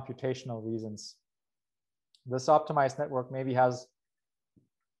for computational reasons. This optimized network maybe has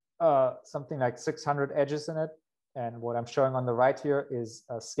something like 600 edges in it, and what I'm showing on the right here is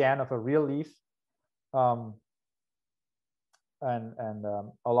a scan of a real leaf. And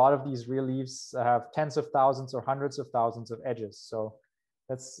a lot of these real leaves have tens of thousands or hundreds of thousands of edges. So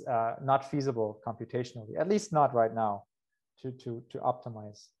that's not feasible computationally, at least not right now, to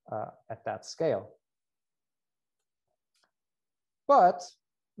optimize at that scale. But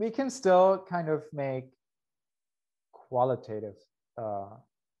we can still kind of make qualitative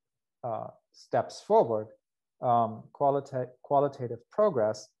steps forward, qualitative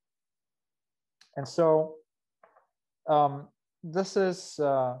progress. And so this is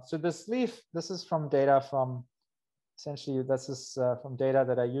so this leaf. This is from data from, essentially, this is from data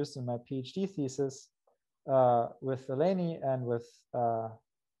that I used in my PhD thesis with Eleni and with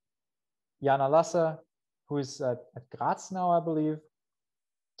Jana Lasse, who is at Graz now, I believe,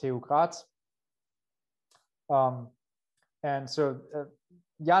 TU Graz. And so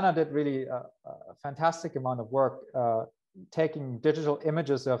Jana did really a fantastic amount of work taking digital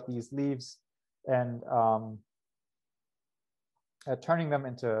images of these leaves and turning them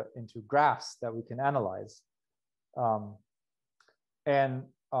into graphs that we can analyze.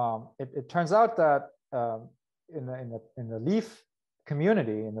 It turns out that in the leaf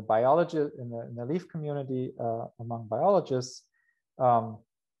community, in the leaf community among biologists,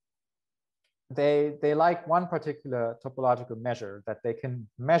 they like one particular topological measure that they can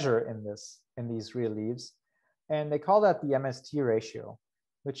measure in these real leaves, and they call that the MST ratio,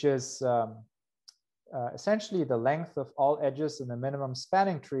 which is essentially the length of all edges in the minimum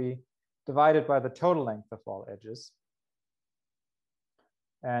spanning tree divided by the total length of all edges.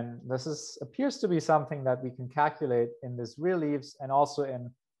 And this appears to be something that we can calculate in these real leaves and also in,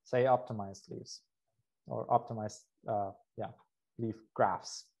 say, optimized leaves or optimized leaf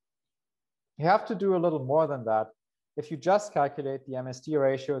graphs. You have to do a little more than that. If you just calculate the MST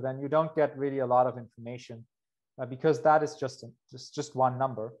ratio, then you don't get really a lot of information because that is just one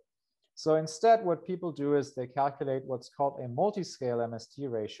number. So instead, what people do is they calculate what's called a multi-scale MST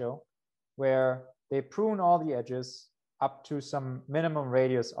ratio, where they prune all the edges up to some minimum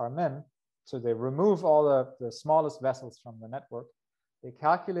radius Rmin. So they remove all the smallest vessels from the network. They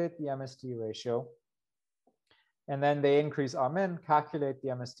calculate the MST ratio, and then they increase Rmin, calculate the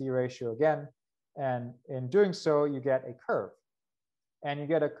MST ratio again. And in doing so, you get a curve. And you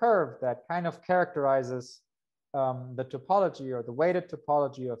get a curve that kind of characterizes the topology or the weighted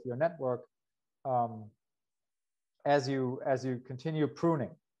topology of your network as you continue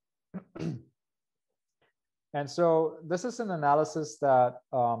pruning. And so this is an analysis that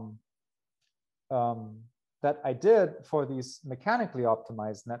that I did for these mechanically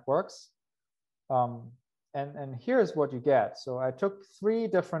optimized networks. And here's what you get. So I took 3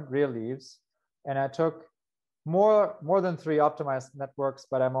 different real leaves, and I took more than 3 optimized networks,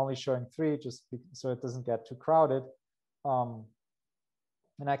 but I'm only showing 3 just so it doesn't get too crowded. And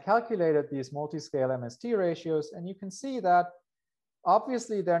I calculated these multi-scale MST ratios, and you can see that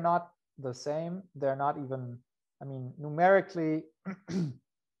obviously they're not the same. They're not even, I mean, numerically,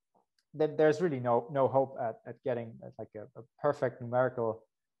 there's really no hope at getting like a perfect numerical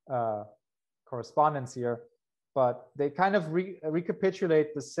correspondence here, but they kind of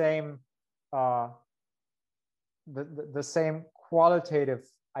recapitulate the same the same qualitative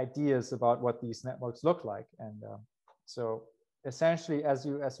ideas about what these networks look like. And so essentially, as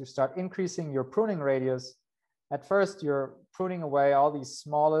you start increasing your pruning radius, at first you're pruning away all these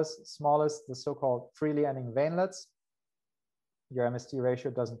smallest, the so-called freely ending veinlets. Your MST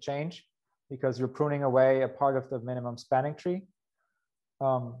ratio doesn't change because you're pruning away a part of the minimum spanning tree.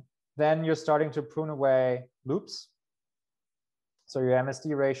 Then you're starting to prune away loops. So your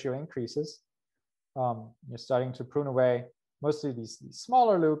MST ratio increases. You're starting to prune away mostly these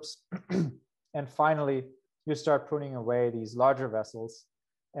smaller loops. And finally, you start pruning away these larger vessels.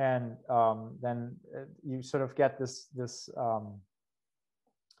 And then you sort of get this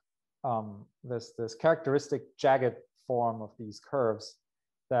characteristic jagged form of these curves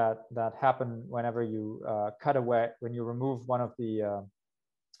that happen whenever you cut away, when you remove when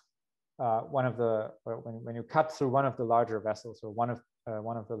you cut through one of the larger vessels or one of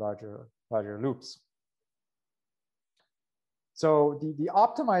the larger loops. So the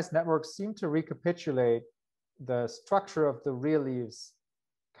optimized networks seem to recapitulate the structure of the real leaves,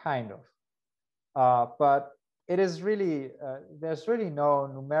 kind of, but it is really there's really no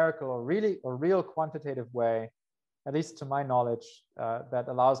numerical or real quantitative way, at least to my knowledge, that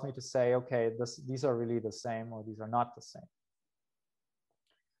allows me to say, okay, these are really the same or these are not the same.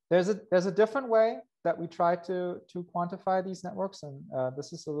 There's a different way that we try to quantify these networks, and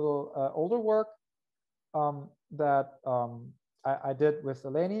this is a little older work that I did with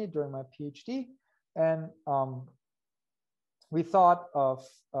Eleni during my PhD, and we thought of,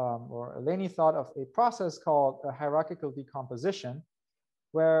 or Eleni thought of a process called a hierarchical decomposition,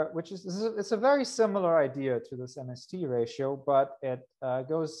 it's a very similar idea to this MST ratio, but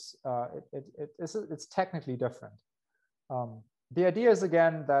it's technically different. The idea is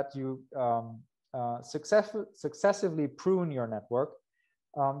again that you successively prune your network,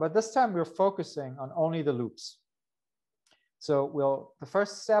 but this time we're focusing on only the loops. So the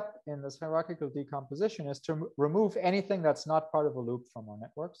first step in this hierarchical decomposition is to remove anything that's not part of a loop from our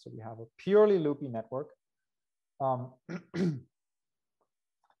network. So we have a purely loopy network. So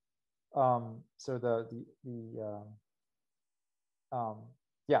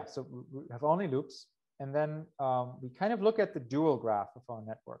we have only loops. And then we kind of look at the dual graph of our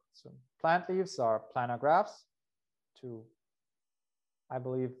network. So plant leaves are planar graphs. I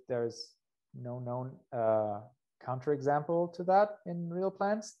believe there's no known counterexample to that in real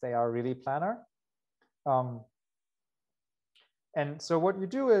plants. They are really planar. And so what you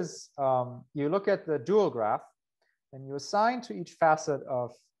do is you look at the dual graph and you assign to each facet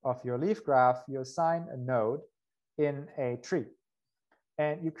of your leaf graph, you assign a node in a tree.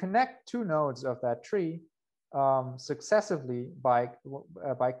 And you connect 2 nodes of that tree successively by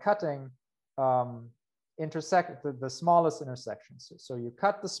cutting the smallest intersections. So you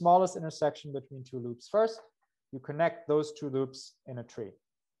cut the smallest intersection between 2 loops first. You connect those 2 loops in a tree.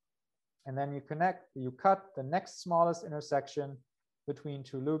 And then you cut the next smallest intersection between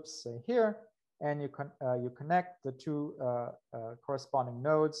 2 loops, say here, and you connect the 2 corresponding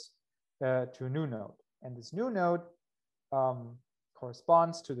nodes to a new node. And this new node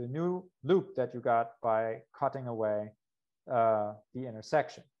corresponds to the new loop that you got by cutting away the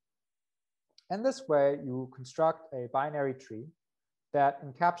intersection. And this way, you construct a binary tree that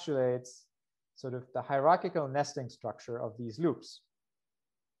encapsulates sort of the hierarchical nesting structure of these loops.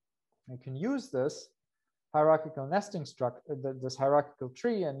 You can use this hierarchical nesting structure, this hierarchical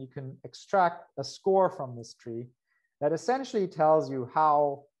tree, and you can extract a score from this tree that essentially tells you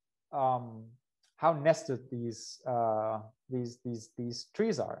how nested these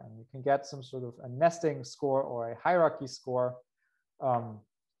trees are, and you can get some sort of a nesting score or a hierarchy score.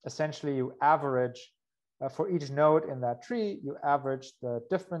 Essentially, you average for each node in that tree, you average the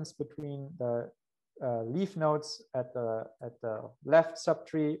difference between the leaf nodes at the left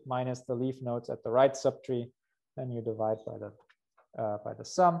subtree minus the leaf nodes at the right subtree, then you divide by the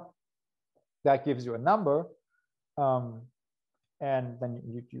sum. That gives you a number, and then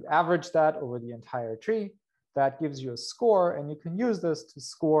you average that over the entire tree. That gives you a score, and you can use this to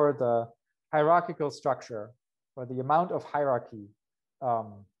score the hierarchical structure or the amount of hierarchy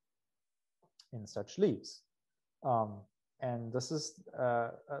in such leaves. and this is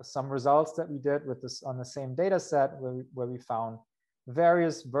some results that we did with this on the same data set where we found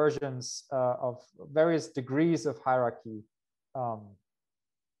various versions of various degrees of hierarchy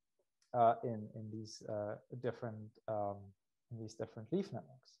in these different leaf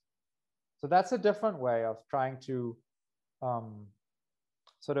networks. So that's a different way of trying to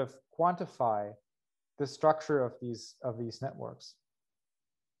sort of quantify the structure of these networks.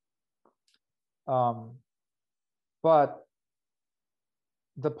 But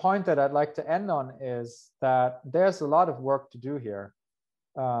the point that I'd like to end on is that there's a lot of work to do here.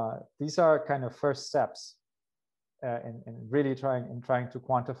 These are kind of first steps in really trying to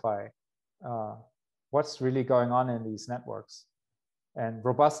quantify what's really going on in these networks and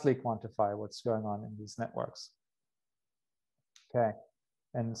robustly quantify what's going on in these networks. Okay,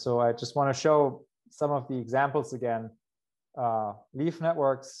 and so I just want to show some of the examples again: leaf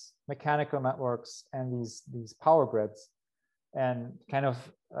networks, mechanical networks, and these power grids. And kind of,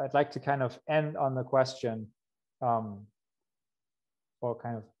 I'd like to kind of end on the question, or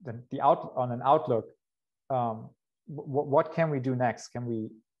kind of on an outlook. What can we do next? Can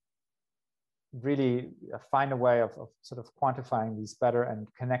we really find a way of sort of quantifying these better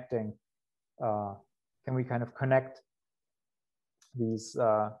and connecting? Can we kind of connect these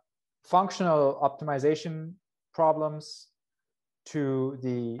functional optimization problems to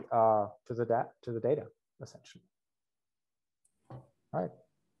the data, essentially? All right.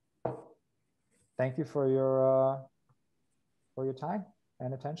 Thank you for your time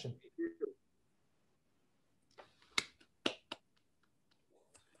and attention.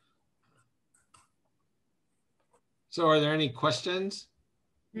 So are there any questions?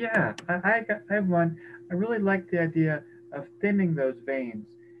 Yeah, I have one. I really like the idea of thinning those veins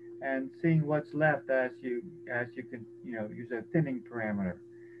and seeing what's left as you can use a thinning parameter.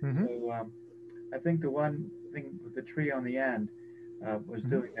 Mm-hmm. So I think the one thing with the tree on the end was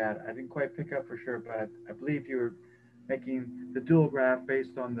doing that. I didn't quite pick up for sure, but I believe you were making the dual graph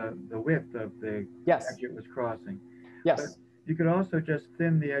based on the width of the edge it was crossing. Yes. But you could also just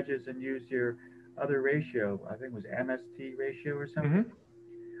thin the edges and use your other ratio. I think it was MST ratio or something.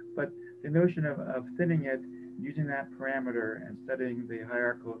 But the notion of thinning it, using that parameter and studying the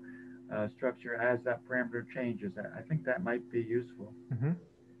hierarchical structure as that parameter changes, I think that might be useful.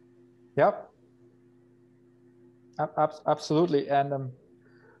 Yep. Absolutely. And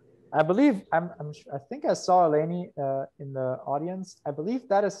I believe, I think I saw Eleni in the audience. I believe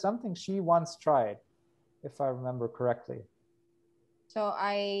that is something she once tried, if I remember correctly. So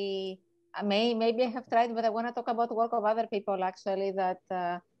maybe I have tried, but I want to talk about work of other people actually that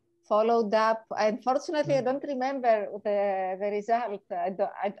followed up. Unfortunately, I don't remember the result. I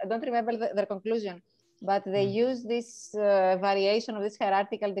don't remember their conclusion, but they used this variation of this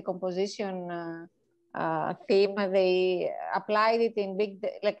hierarchical decomposition theme. They applied it in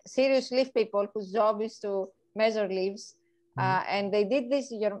serious leaf people whose job is to measure leaves. And they did this,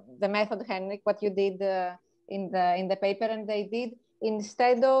 the method, Henrik, what you did in the paper, and they did,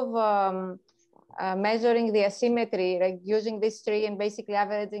 instead of measuring the asymmetry, like using this tree and basically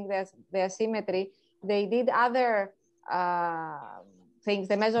averaging the asymmetry, they did other things.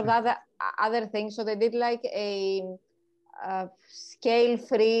 They measured other things. So they did like a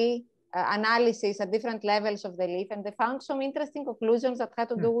scale-free analysis at different levels of the leaf, and they found some interesting conclusions that had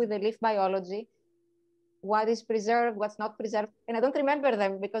to do with the leaf biology, what is preserved, what's not preserved. And I don't remember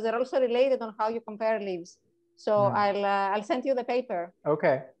them because they're also related on how you compare leaves. So I'll send you the paper.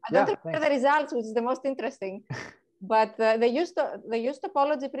 Okay. I don't remember the results, which is the most interesting. But they used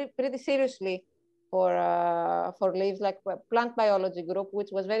topology pretty seriously for leaves, like a plant biology group, which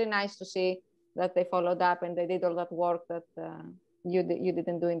was very nice to see that they followed up and they did all that work that you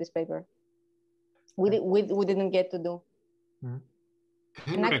didn't do in this paper. We didn't get to do. And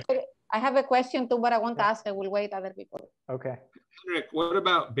actually, I have a question too, but I won't ask. I will wait other people. Okay. Henrik, what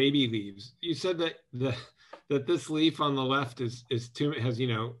about baby leaves? You said that that this leaf on the left has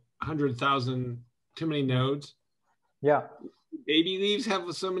 100,000 too many nodes. Yeah. Baby leaves have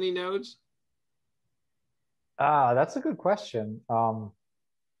so many nodes? That's a good question. I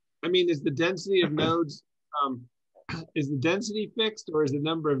mean, is the density of nodes is the density fixed, or is the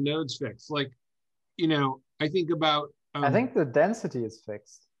number of nodes fixed? Like, I think about. I think the density is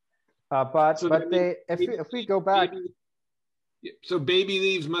fixed. If we go back, so baby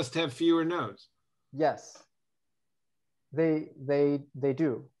leaves must have fewer nodes. Yes, they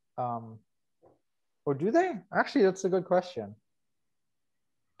do. Or do they? Actually, that's a good question.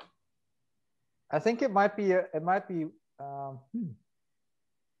 I think it might be.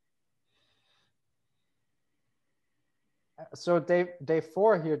 So day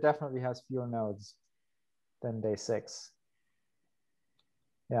 4 here definitely has fewer nodes than day 6.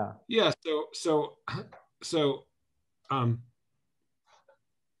 Yeah. Yeah.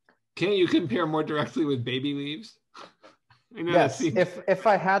 Can't you compare more directly with baby leaves? I know Yes. that seems... If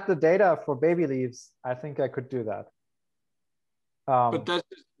I had the data for baby leaves, I think I could do that. But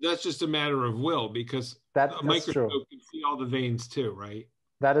that's just a matter of will, because a microscope true. can see all the veins too, right?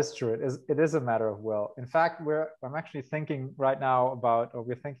 That is true. It is a matter of will. In fact, I'm actually thinking right now about, or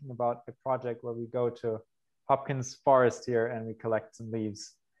we're thinking about a project where we go to Hopkins Forest here and we collect some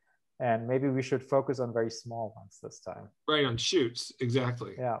leaves. And maybe we should focus on very small ones this time. Right, on shoots,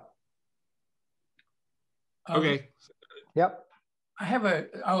 exactly. Yeah. Okay. Yep. I have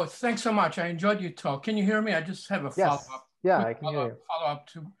thanks so much. I enjoyed your talk. Can you hear me? I just have a follow-up. Yeah, I can hear you. Follow-up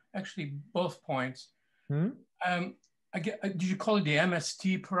to actually both points. Did you call it the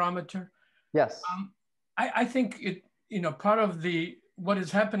MST parameter? Yes. I think part of what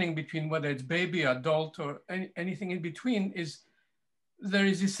is happening between whether it's baby, adult, or anything in between is there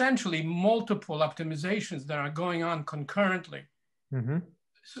is essentially multiple optimizations that are going on concurrently. Mm-hmm.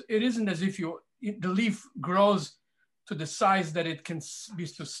 So it isn't as if the leaf grows to the size that it can be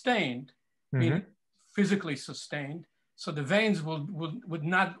sustained, meaning physically sustained. So the veins would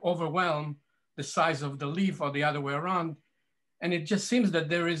not overwhelm the size of the leaf or the other way around. And it just seems that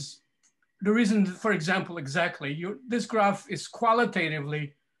there is the reason, for example, this graph is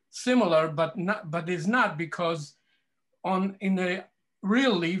qualitatively similar, but is not, because in the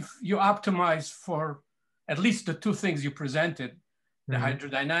real leaf, you optimize for at least the two things you presented, the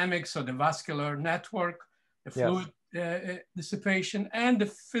hydrodynamics or the vascular network, the fluid dissipation, and the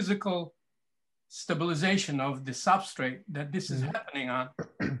physical stabilization of the substrate that this is happening on.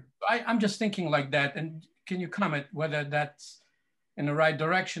 I'm just thinking like that. And can you comment whether that's in the right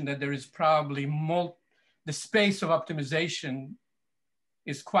direction, that there is probably the space of optimization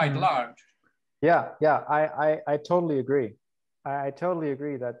is quite large? Yeah, I totally agree. I totally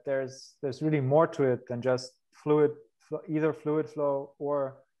agree that there's really more to it than just either fluid flow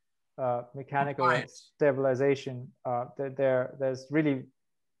or mechanical stabilization. There's really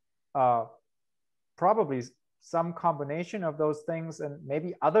probably some combination of those things and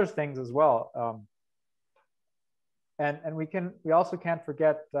maybe other things as well. And we also can't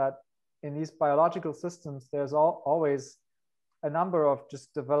forget that in these biological systems, there's always a number of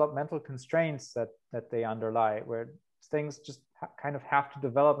just developmental constraints that they underlie, where things just kind of have to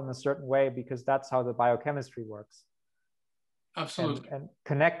develop in a certain way because that's how the biochemistry works. Absolutely. And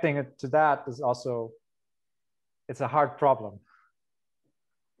connecting it to that is also, it's a hard problem.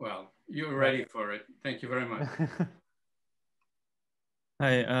 Well, you're ready for it. Thank you very much.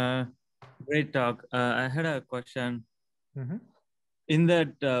 Hi, great talk. I had a question. In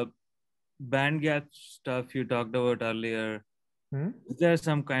that band gap stuff you talked about earlier, is there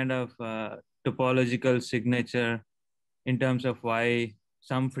some kind of topological signature in terms of why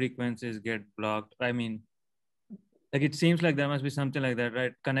some frequencies get blocked? I mean, like it seems like there must be something like that,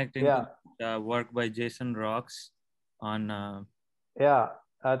 right? Connecting to work by Jason Rocks on.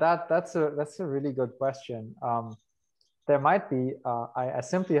 That's a really good question. There might be. I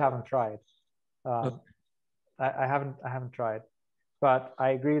simply haven't tried. I haven't tried, but I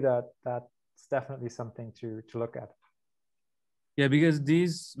agree that that's definitely something to look at. Yeah, because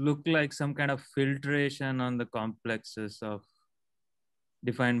these look like some kind of filtration on the complexes of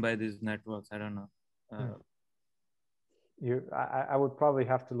defined by these networks. I don't know. I would probably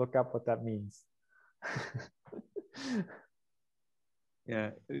have to look up what that means.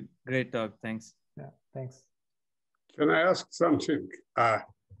 Yeah, great talk. Thanks. Yeah, thanks. Can I ask something?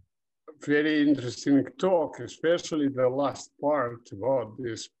 Very interesting talk, especially the last part about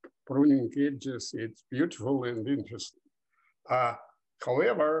these pruning edges. It's beautiful and interesting.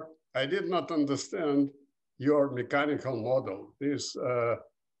 However, I did not understand your mechanical model, this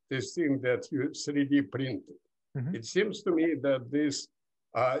thing that you 3D printed. It seems to me that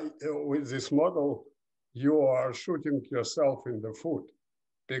with this model, you are shooting yourself in the foot,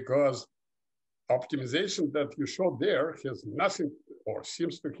 because optimization that you showed there has nothing, or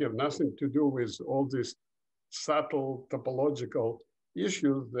seems to have nothing to do with all these subtle topological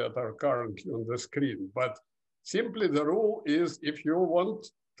issues that are currently on the screen. But simply the rule is, if you want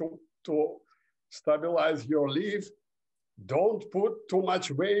to stabilize your leaf, don't put too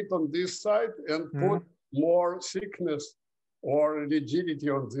much weight on this side and put more thickness or rigidity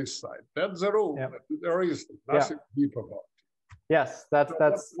on this side. That's the rule. There is nothing deep about it. Yes,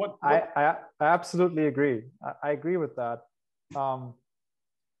 I absolutely agree. I agree with that.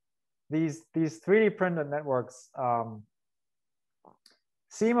 These 3D printed networks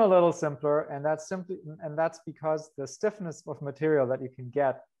seem a little simpler, and that's because the stiffness of material that you can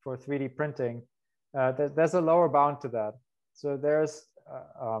get for 3D printing, there's a lower bound to that. So there's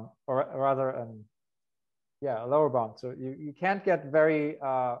or rather, yeah, a lower bound. So you can't get very,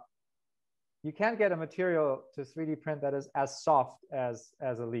 you can't get a material to 3D print that is as soft as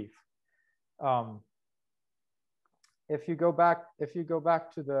a leaf. If you go back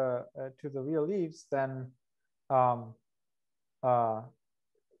to the real leaves, then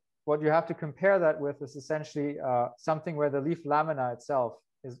what you have to compare that with is essentially something where the leaf lamina itself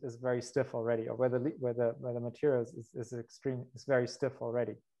is very stiff already, or where the material is very stiff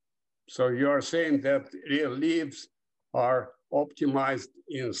already. So you are saying that real leaves are optimized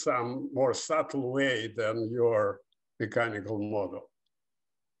in some more subtle way than your mechanical model.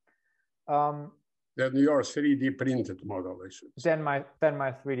 Than your 3D printed model, I should say. Than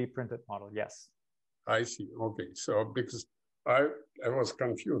my 3D printed model, yes. I see. Okay, so because I was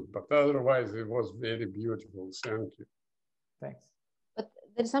confused, but otherwise it was very beautiful. Thank you. Thanks. But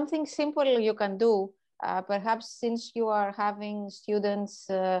there's something simple you can do. Perhaps since you are having students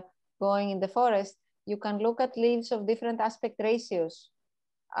going in the forest, you can look at leaves of different aspect ratios.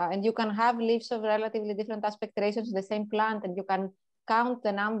 And you can have leaves of relatively different aspect ratios in the same plant, and you can count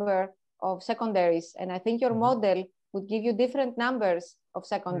the number of secondaries. And I think your model would give you different numbers of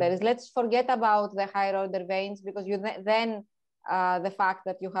secondaries. Let's forget about the higher order veins, because you then the fact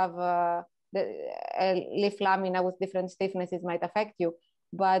that you have the leaf lamina with different stiffnesses might affect you.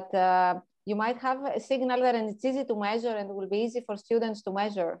 But you might have a signal there, and it's easy to measure, and it will be easy for students to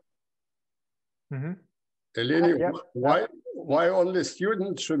measure. Eleni, why only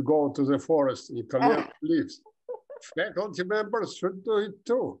students should go to the forest and collect leaves? Faculty members should do it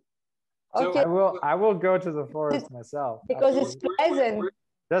too. Okay. I will go to the forest myself. Because it's pleasant.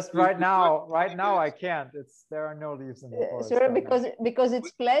 Just right now I can't. There are no leaves in the forest. Sure, because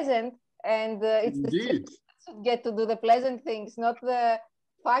it's pleasant, and it's the students who get to do the pleasant things, not the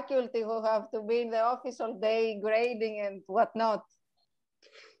faculty who have to be in the office all day grading and whatnot.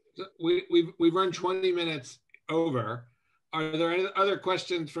 So we've run 20 minutes over. Are there any other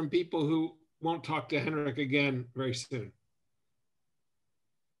questions from people who won't talk to Henrik again very soon?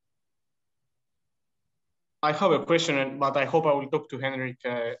 I have a question, but I hope I will talk to Henrik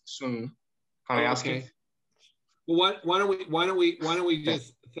soon. Can I ask it? Well, why don't we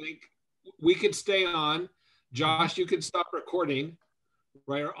just think we could stay on. Josh, you could stop recording,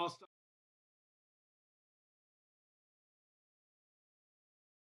 right? Or I'll stop.